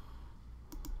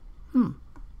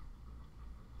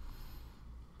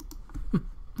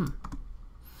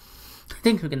 I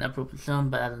think we can approve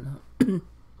some, but I don't know.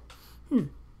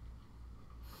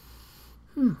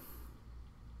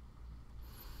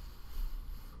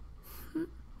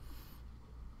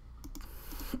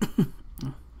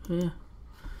 Yeah.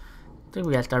 I think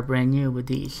we gotta start brand new with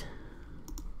these.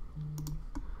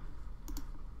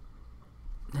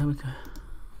 There we go.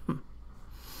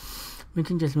 We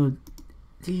can just move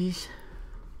these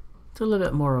to a little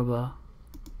bit more of a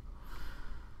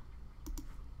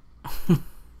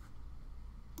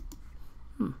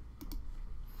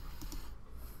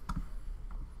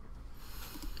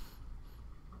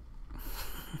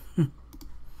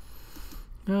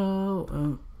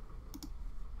no.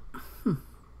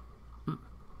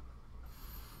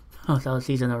 Oh, it's our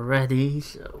season already,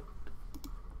 so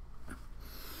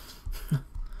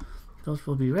those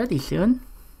will be ready soon.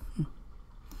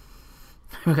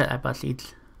 We got apple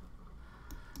seeds.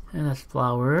 And that's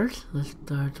flowers. Let's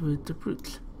start with the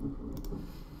fruits.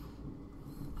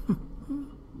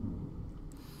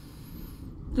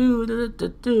 Do.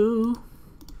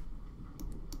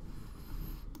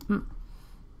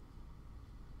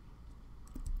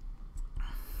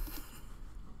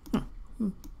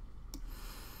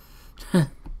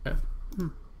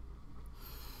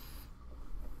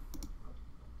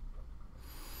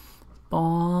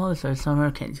 Balls are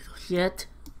summer, can't do those yet.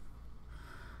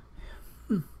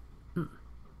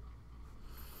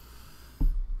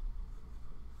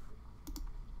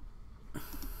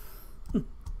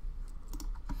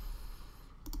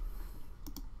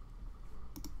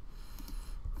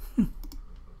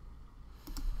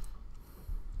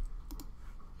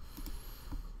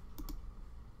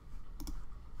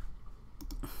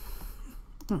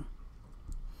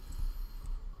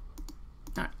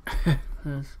 Alright,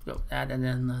 let's go with that and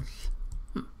then let's.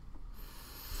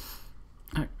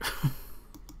 Alright.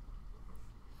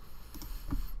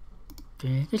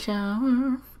 Take a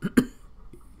shower.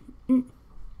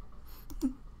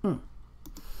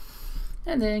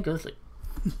 And then go to sleep.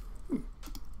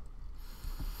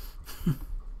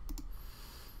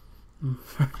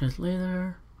 Just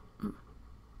later.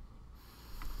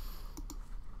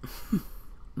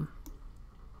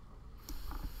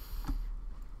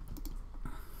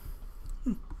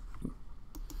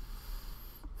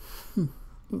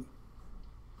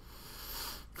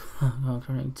 I'm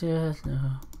turning this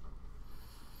now.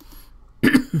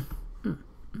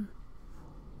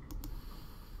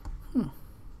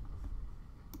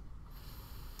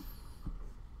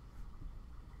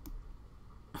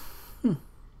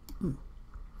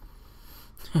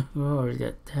 We already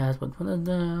got task with one of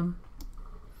them.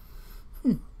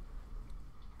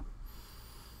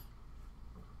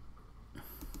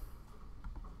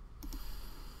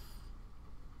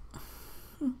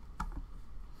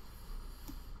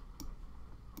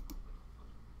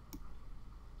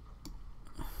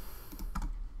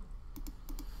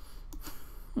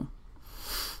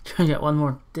 Trying to get one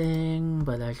more thing,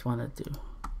 but I just wanted to.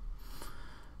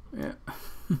 Yeah.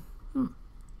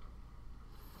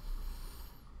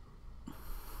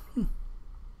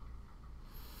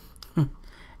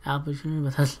 Albuquerque,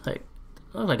 but that's like,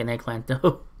 looks like an eggplant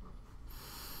though.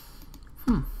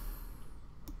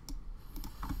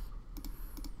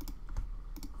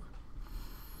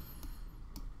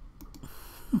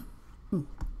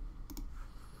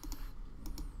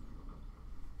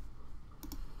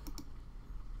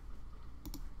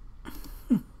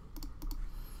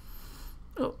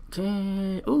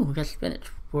 Okay. Oh, we got spinach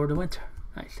for the winter.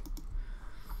 Nice.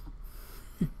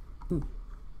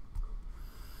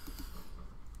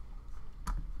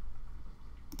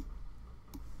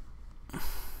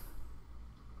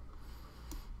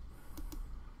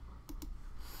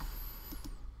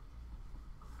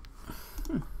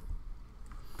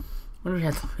 What do we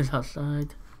have to put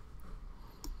outside?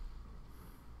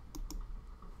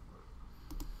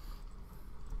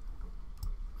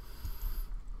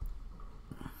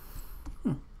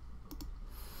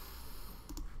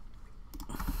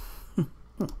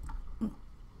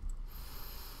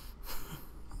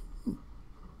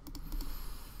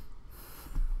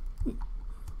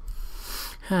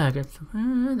 I got some,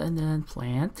 and then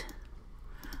plant,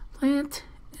 and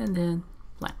then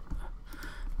plant.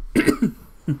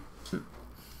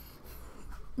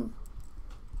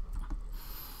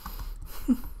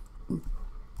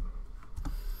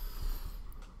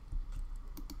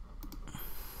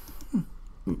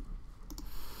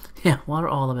 Yeah, water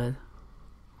all of it.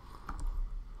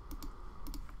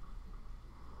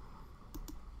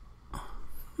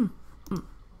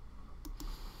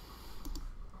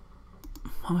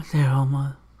 Almost there,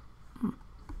 almost.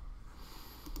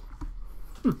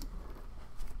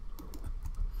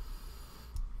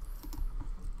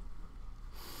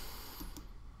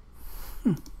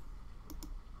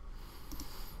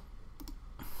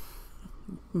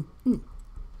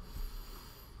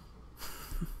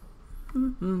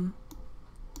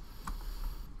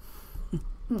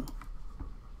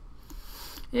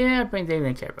 Yeah, things they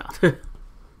didn't care about.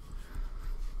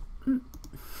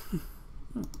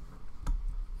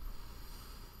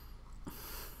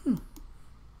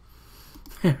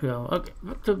 There we go. Okay,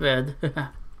 back to bed.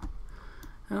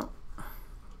 Oh.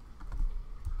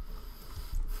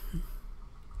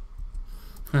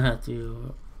 I have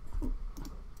to.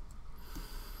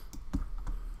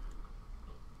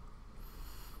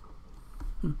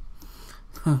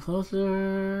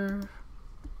 Closer.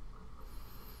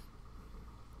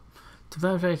 To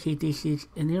verify KTCs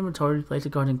in the inventory, place a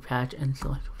gardening patch and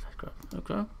select.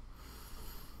 Okay.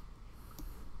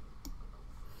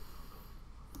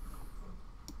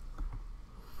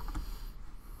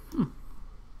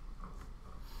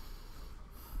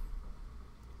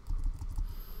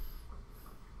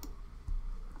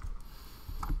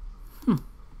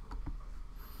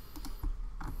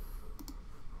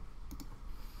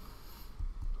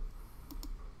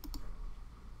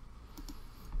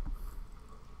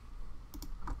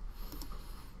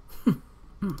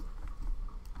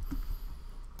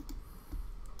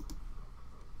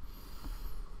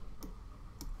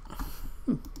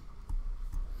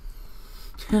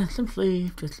 Just some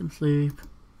sleep, just some sleep.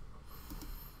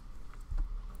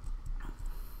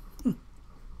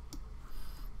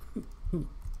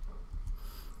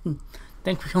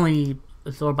 Think we can only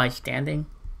absorb by standing.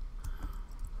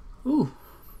 Ooh.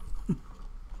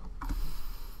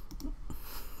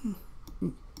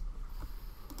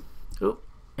 Oh,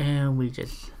 and we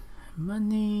just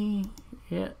money.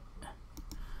 Yeah.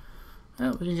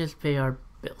 Oh, we can just pay our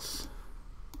bills.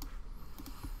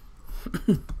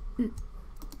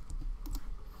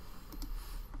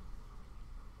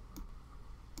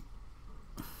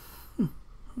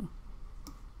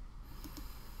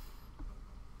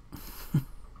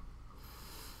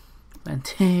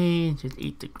 plantain, just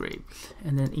eat the grapes,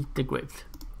 and then eat the grapes.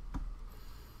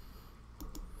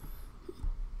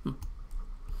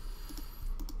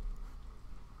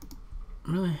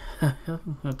 Really?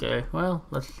 Okay, well,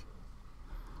 let's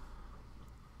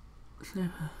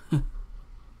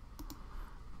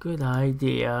good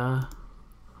idea.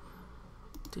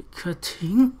 The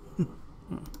cutting.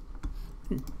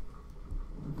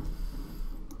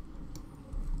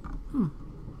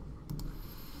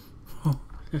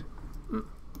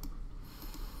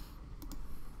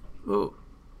 Oh.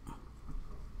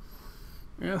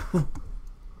 Yeah.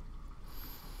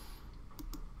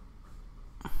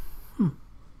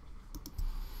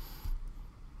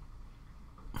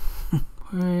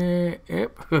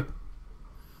 Yep.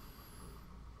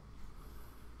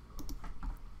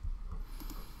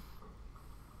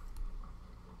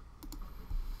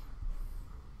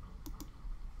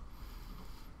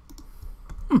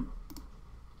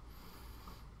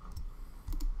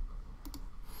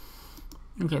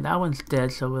 Okay, that one's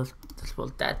dead, so we'll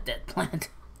dispose that dead plant.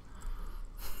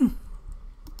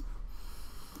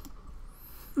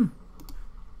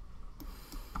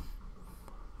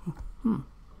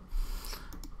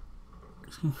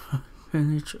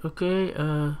 Finish. Okay,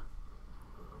 well,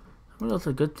 that's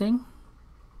a good thing.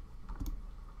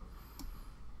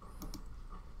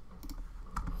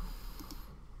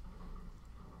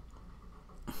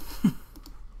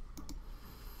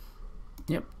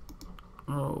 Yep.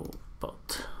 Oh,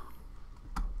 but.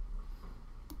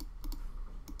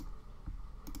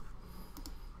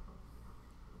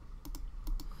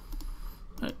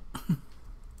 Right.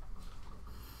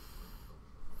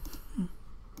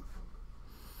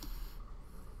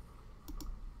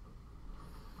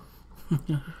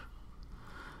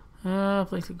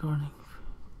 Place the gardening.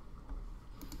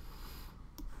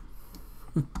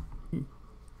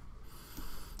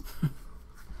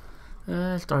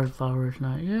 Started flowers,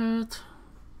 not yet.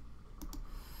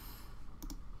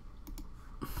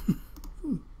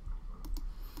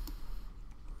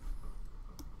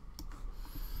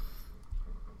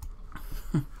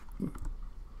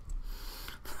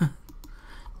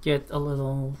 Get a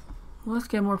little. Let's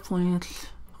get more plants.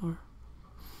 Or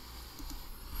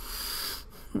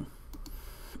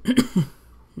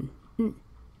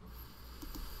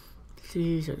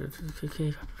see,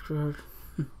 okay.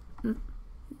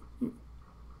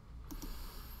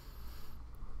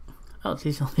 Oh,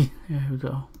 seasonally. There we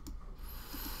go.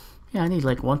 Yeah, I need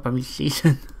like one from each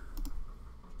season.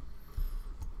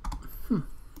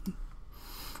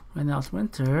 When now it's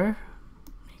winter,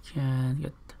 we can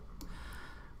get.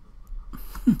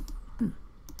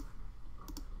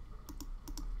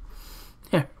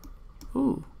 Here.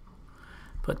 Ooh.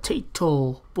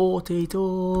 Potato.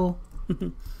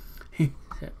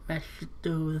 Mashed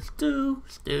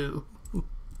stew.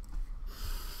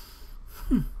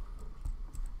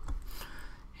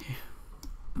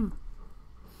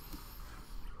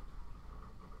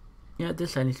 Yeah,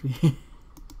 this side needs to be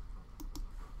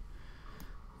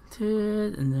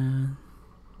and then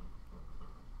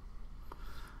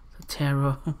the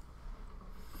taro.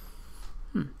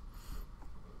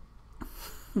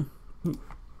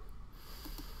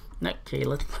 Okay,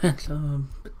 let's plant some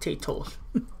potatoes.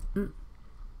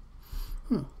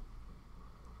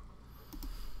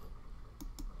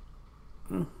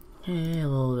 Okay, a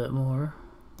little bit more.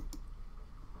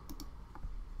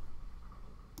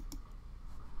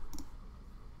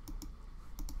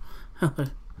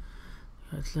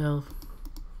 Itself.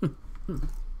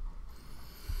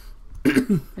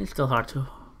 It's still hard to.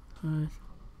 I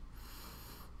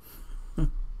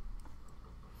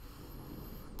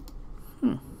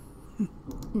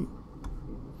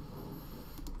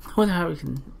wonder how we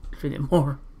can fit it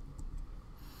more.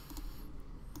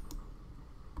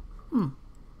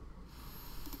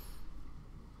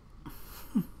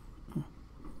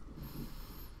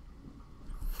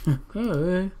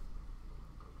 Okay.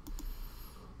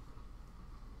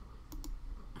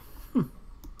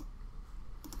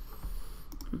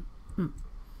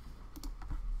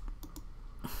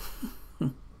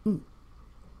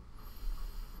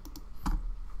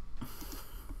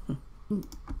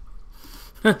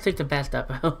 Take the bad stuff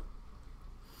out.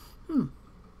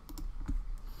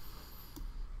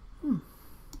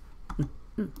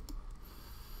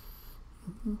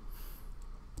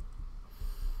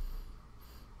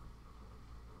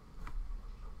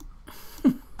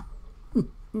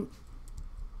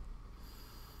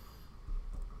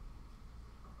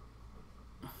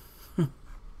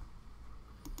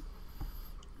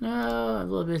 No, I'm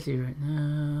a little busy right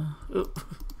now. Oop.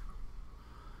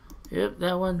 Yep,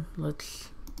 that one. Let's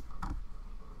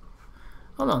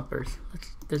hold on first.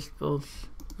 Let's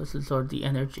absorb the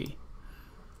energy.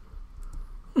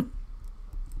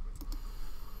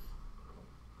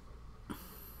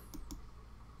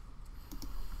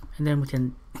 and then we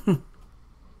can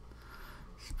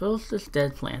dispose this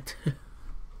dead plant.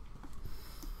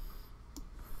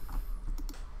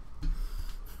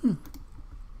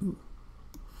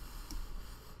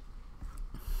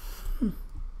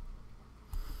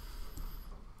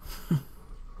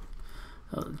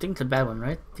 Oh, I think it's a bad one,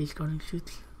 right? These gardening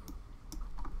shoots.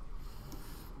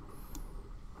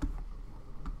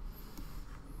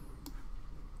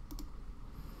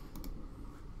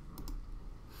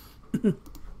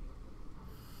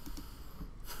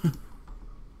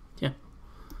 Yeah.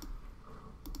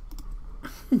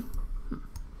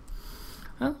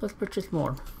 Well, let's purchase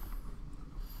more.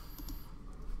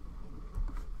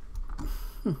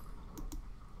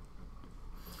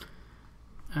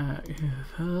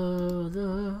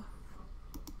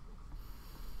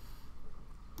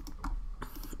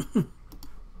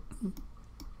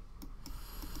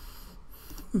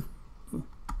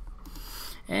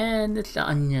 And it's the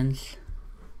onions.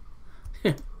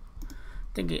 I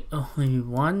think only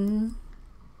one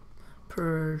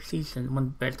per season,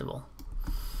 one vegetable.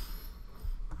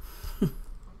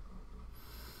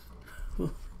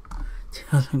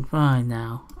 Feeling fine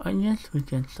now. Onions, we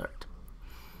can start.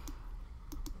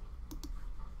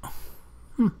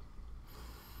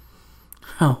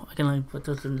 Oh, I can only put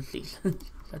those in the season.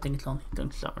 I think it's only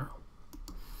during summer.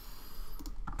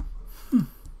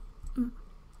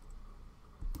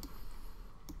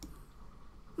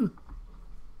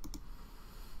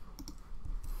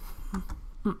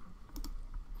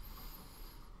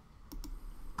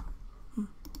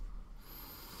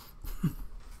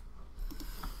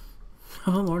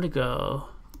 Couple more to go.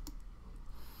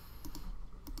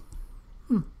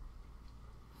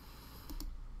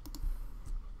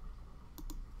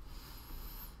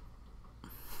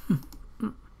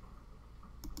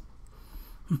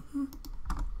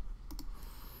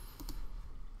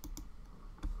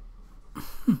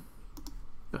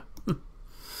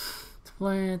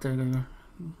 Plant.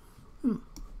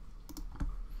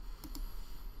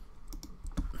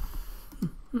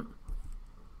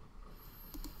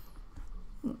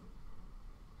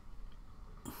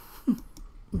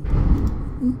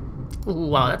 Ooh,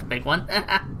 wow, that's a big one.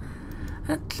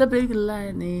 That's a big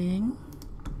lightning.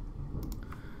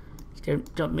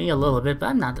 Jumped me a little bit, but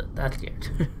I'm not that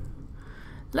scared.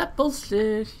 Level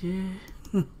 6, yeah.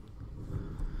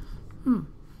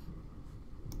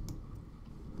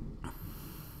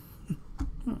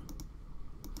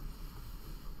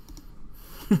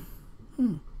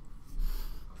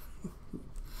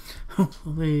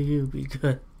 Hopefully you'll be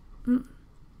good.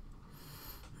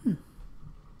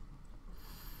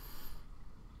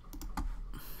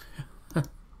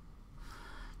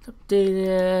 It's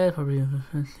updated, probably.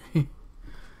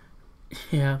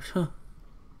 Yeah, so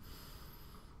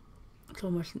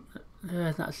much.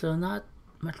 Not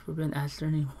much for being asked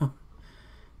anymore.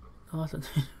 Awesome.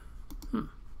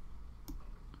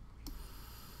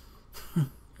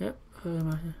 Yep.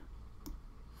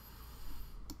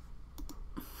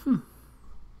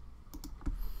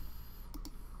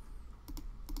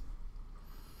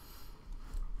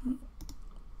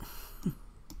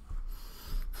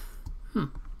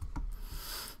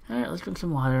 Alright, let's drink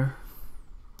some water.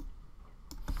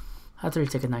 After we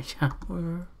take a nice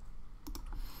shower.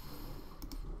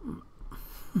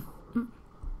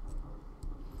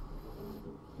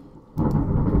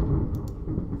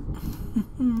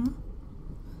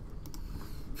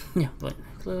 Yeah, but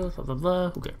close, blah blah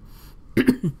blah. Okay.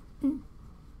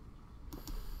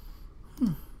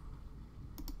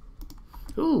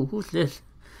 Ooh, who's this?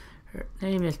 Her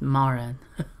name is Maran.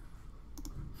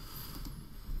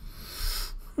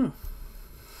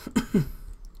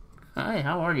 Hi,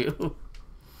 how are you?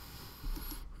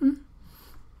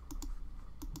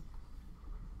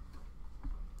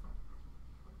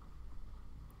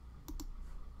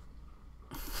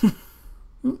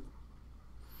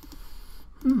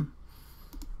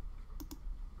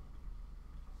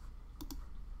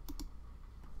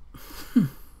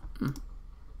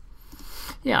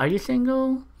 Yeah, are you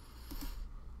single?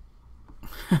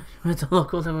 With the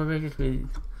local demographic.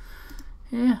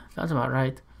 Yeah, sounds about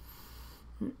right.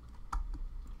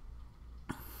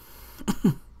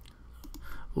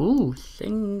 Ooh,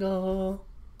 single.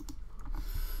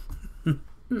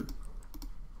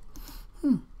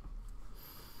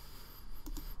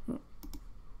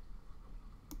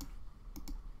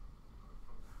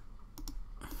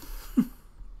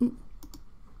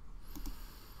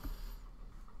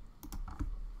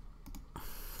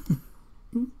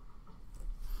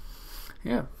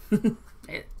 Yeah.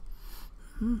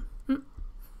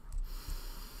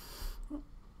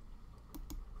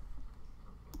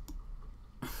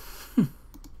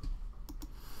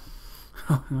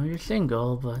 know you're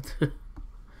single, but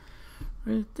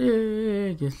we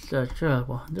think it's such a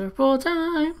wonderful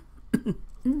time.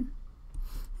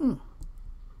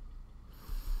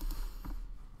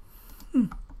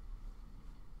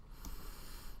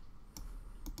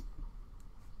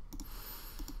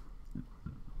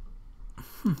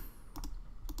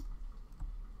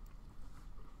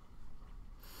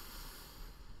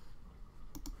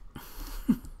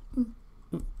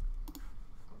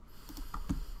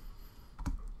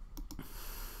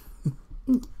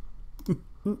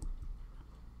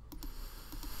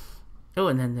 Oh,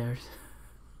 and then there's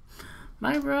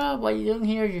Myra. What are you doing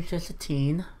here? You're just a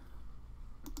teen.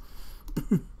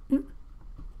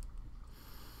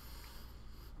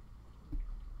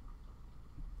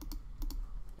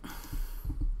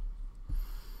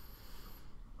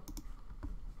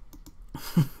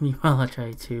 Meanwhile, I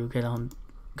try to get on,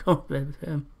 go with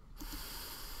him.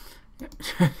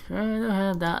 I don't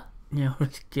have that,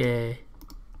 risky.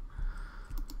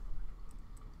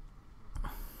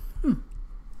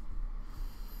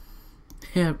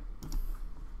 Yep.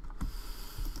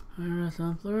 There's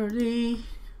some flirty.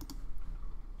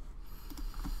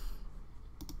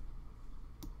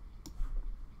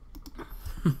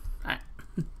 Alright.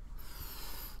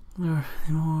 There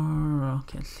any more? Oh,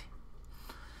 can't see.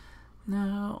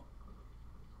 Now.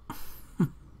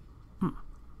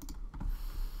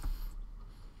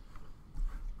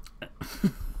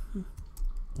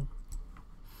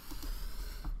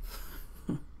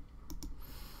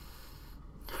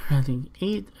 I think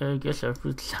 8, I guess a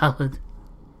fruit salad.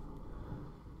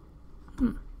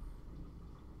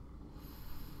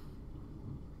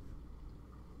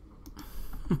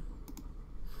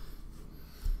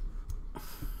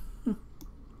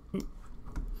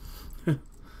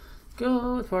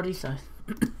 Go with party size.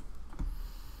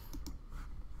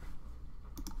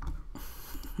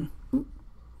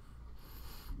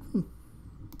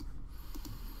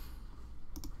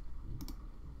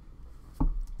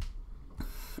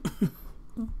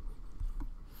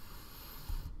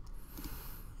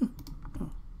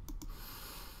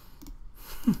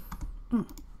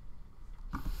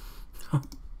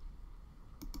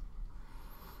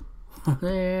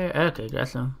 There, okay, got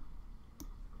some.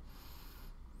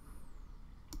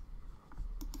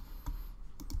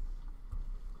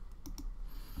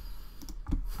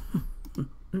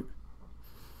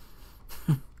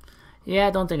 Yeah,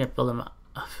 I don't think I pulled him up.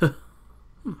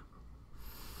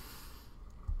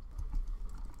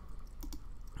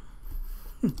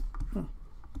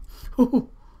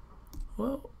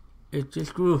 Well, it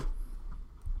just grew.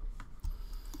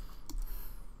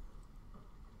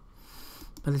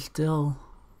 But it's still.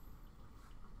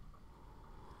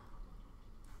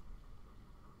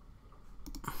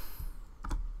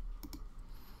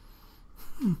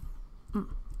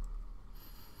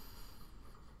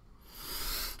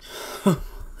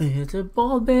 It's a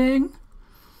ball bang.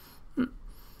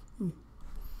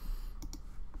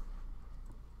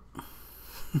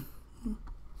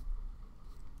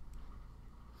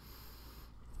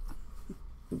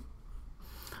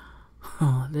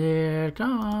 Oh, there,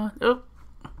 come on. Oh.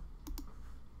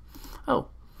 Oh.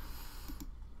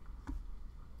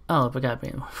 Oh, I forgot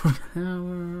being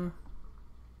more.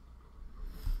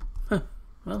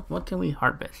 Well, what can we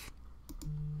harvest?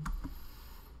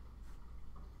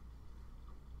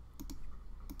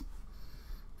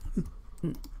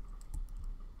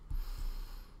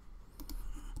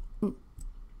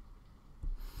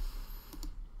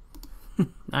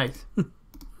 Nice.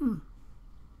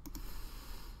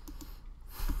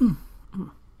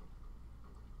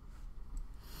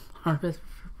 Harvest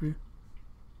for you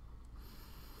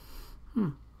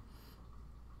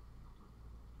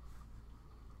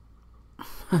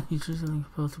choose something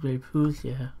supposed to be foods,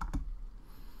 yeah.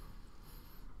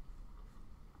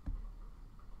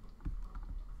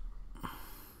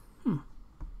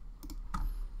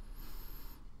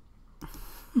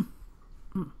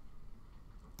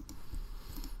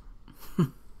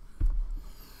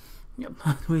 Yep,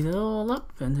 squeeze it all up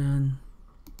and then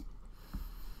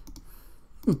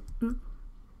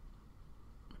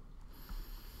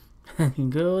and you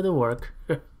go to work.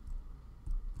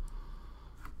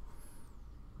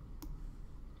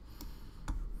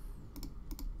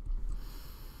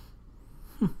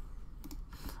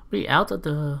 Be out of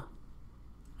the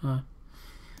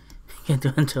can't do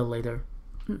it until later.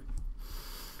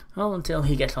 Well, until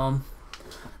he gets home.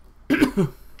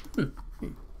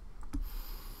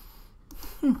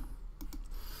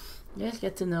 Just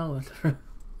get to know it.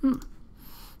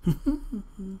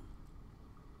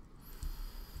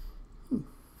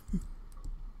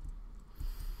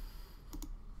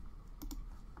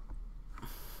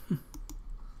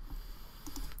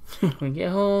 When we get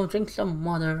home, drink some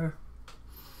water.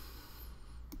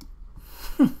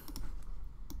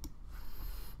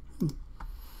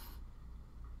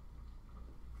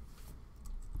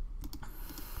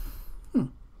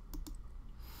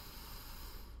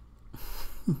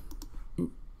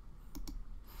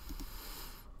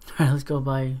 Alright, let's go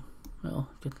buy. Well,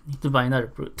 need to buy another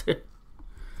brute.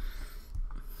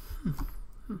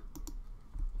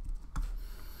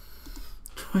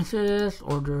 Choices,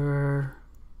 order.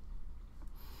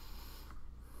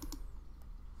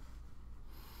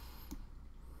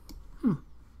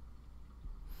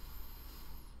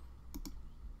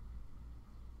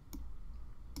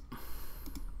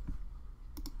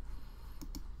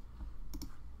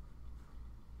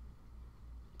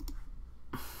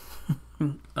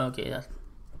 Okay, that's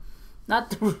not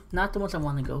the ones I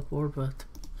want to go for, but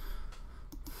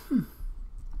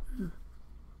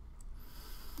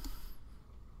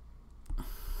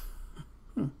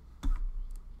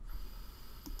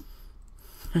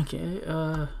okay.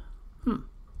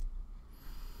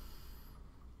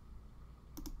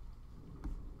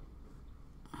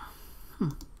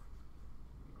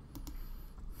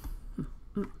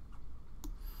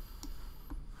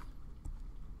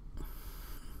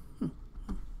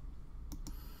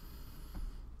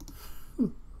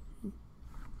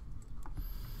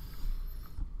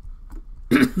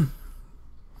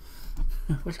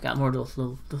 Wish I got more of those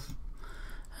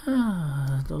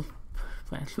those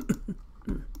plants.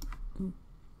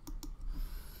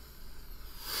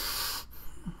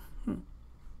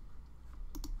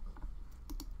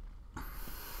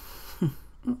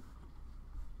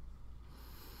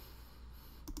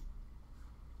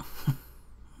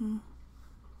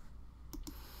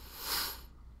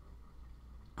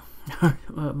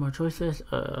 More choices.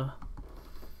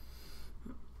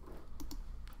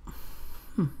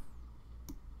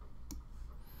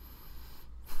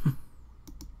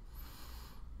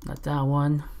 Not that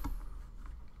one.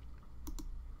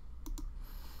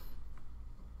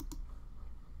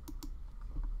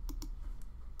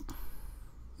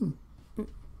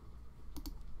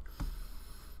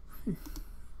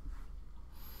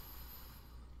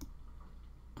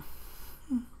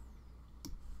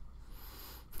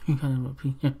 You kind of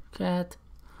a cat.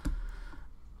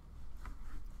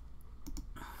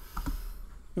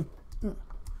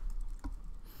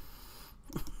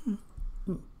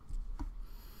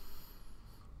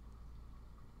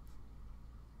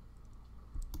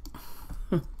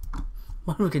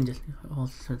 Well, we can just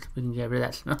also we can get rid of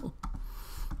that snow.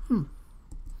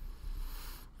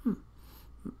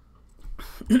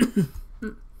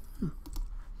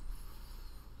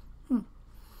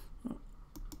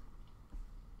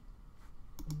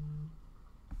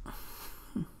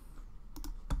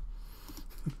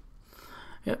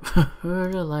 Yep,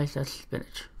 fertilize that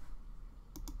spinach.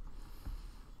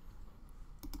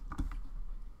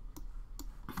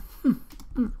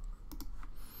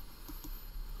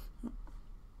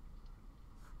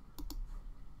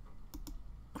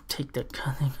 Take that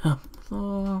cutting up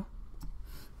floor.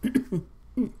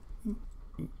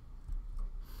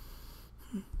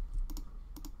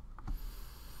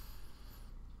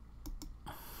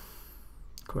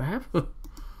 Crap.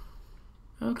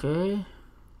 Okay.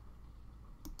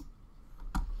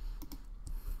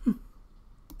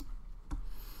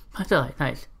 I feel like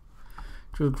nice.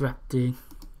 Drew drafting.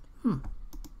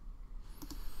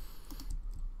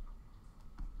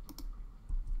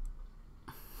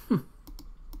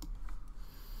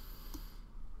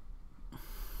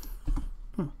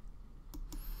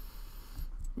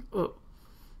 Oh.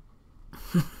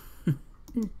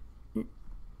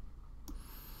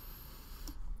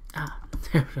 Ah,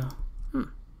 there we go.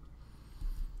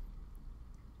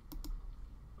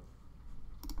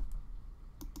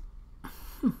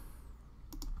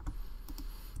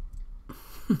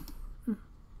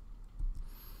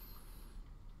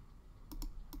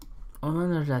 Oh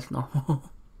no, that's normal.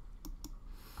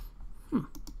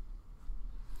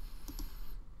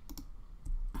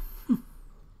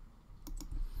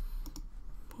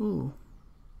 Ooh.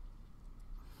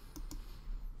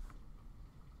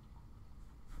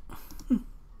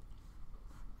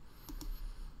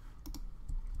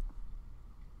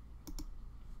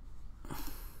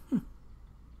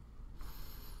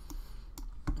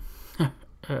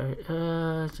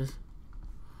 Just.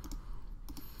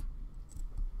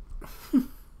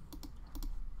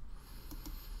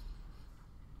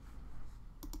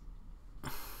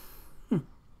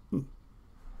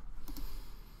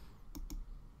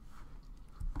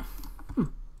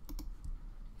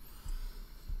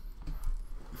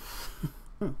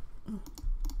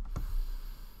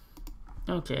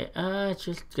 Okay,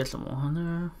 just get some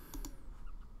water.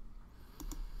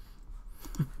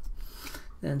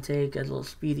 then take a little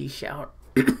speedy shower.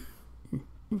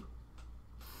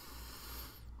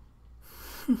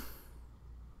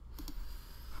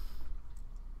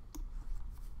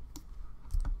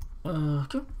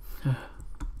 Okay.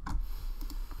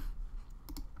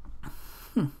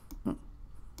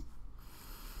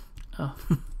 Oh.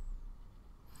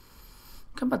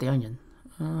 How about the onion?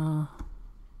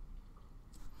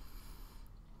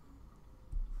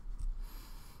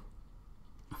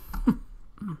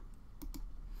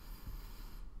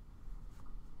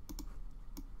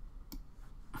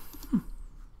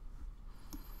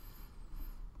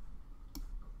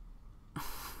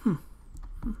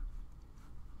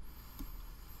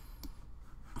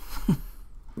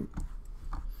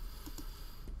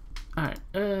 Alright,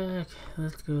 okay,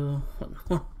 let's go.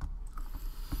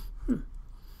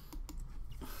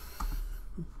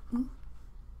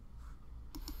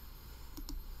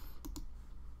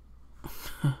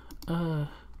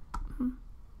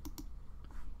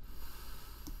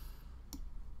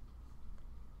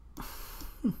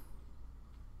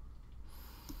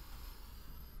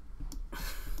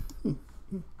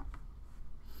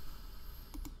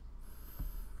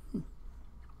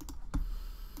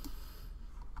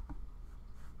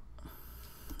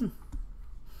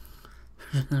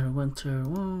 Another winter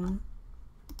one.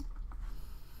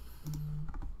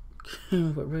 Okay,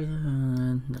 but right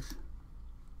on this.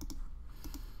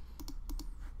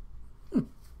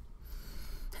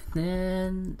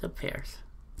 Then the pears.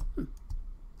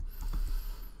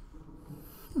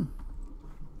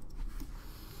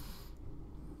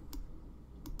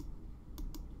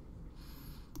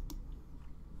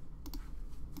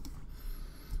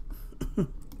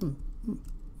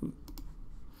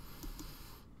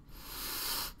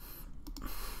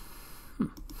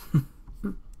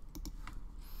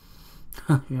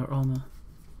 Your aroma.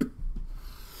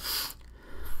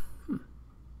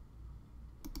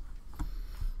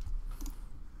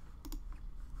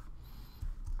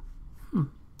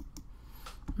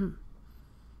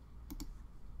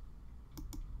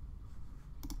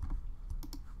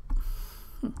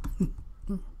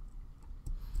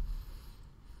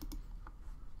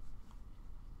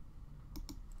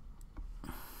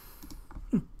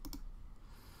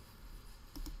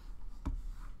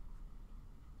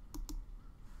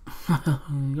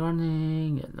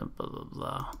 Gardening and blah blah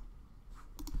blah.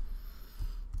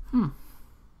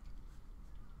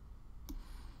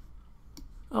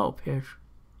 Oh, pears.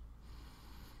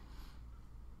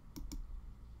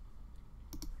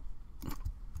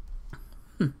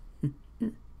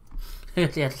 I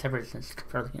guess they have separate since it's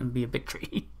probably gonna be a big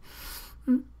tree.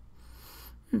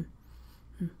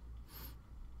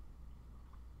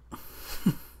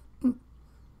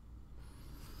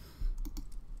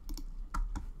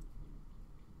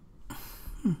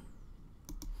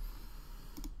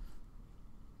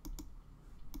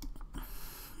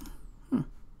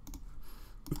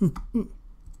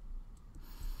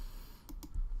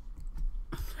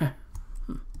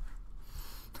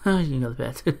 Oh, you can go to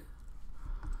bed.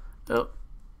 Oh.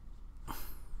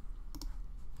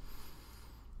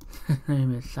 His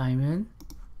name is Simon.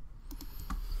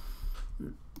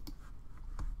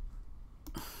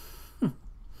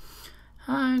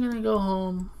 I'm gonna go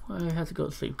home. I have to go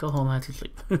to sleep. Go home, I have to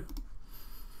sleep.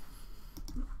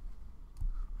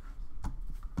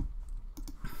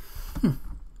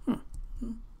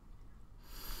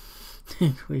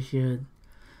 Think we should.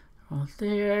 Well,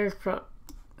 there's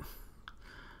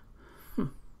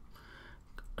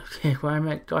okay,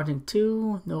 requirement gardening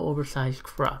 2, no oversized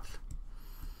crops.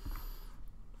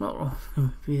 Well,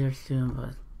 we'll be there soon,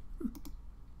 but.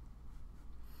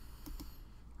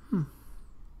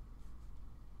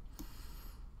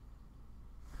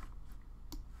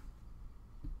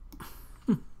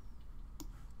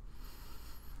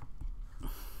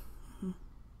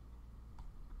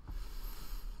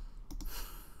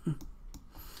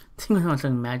 I think we want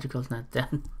something magical is not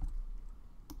done.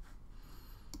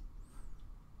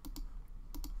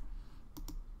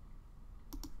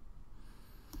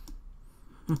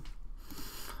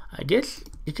 I guess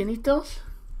you can eat those.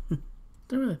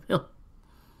 They're really feel.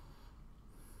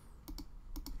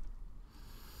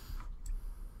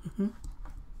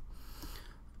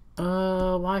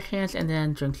 Wash hands and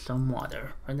then drink some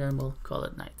water, and then we'll call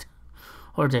it night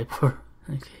or day for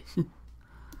any case.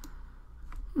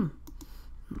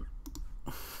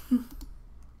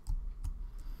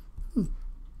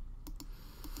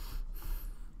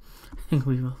 I think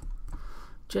we will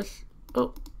just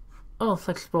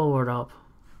let's scroll word up.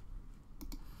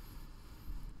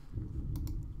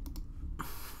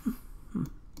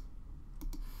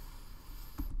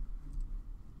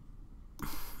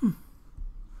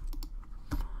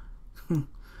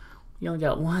 You only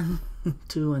got 1,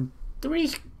 2, and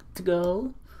 3 to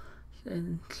go.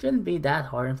 And it shouldn't be that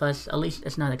hard, and plus at least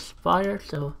it's not expired,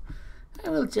 so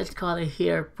I will just call it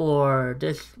here for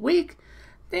this week.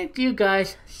 Thank you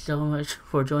guys so much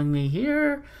for joining me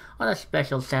here on a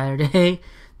special Saturday.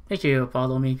 Make sure you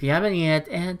follow me if you haven't yet,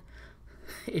 and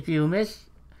if you missed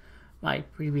my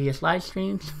previous live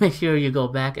streams, make sure you go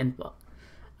back, and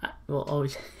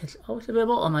it's always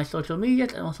available on my social media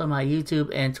and also my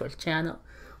YouTube and Twitch channel.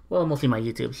 Well, mostly my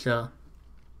YouTube, so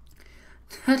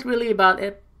that's really about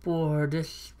it for this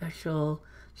special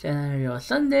Scenario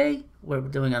Sunday we're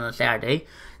doing on a Saturday.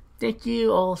 Thank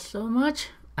you all so much.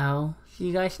 I'll see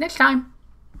you guys next time.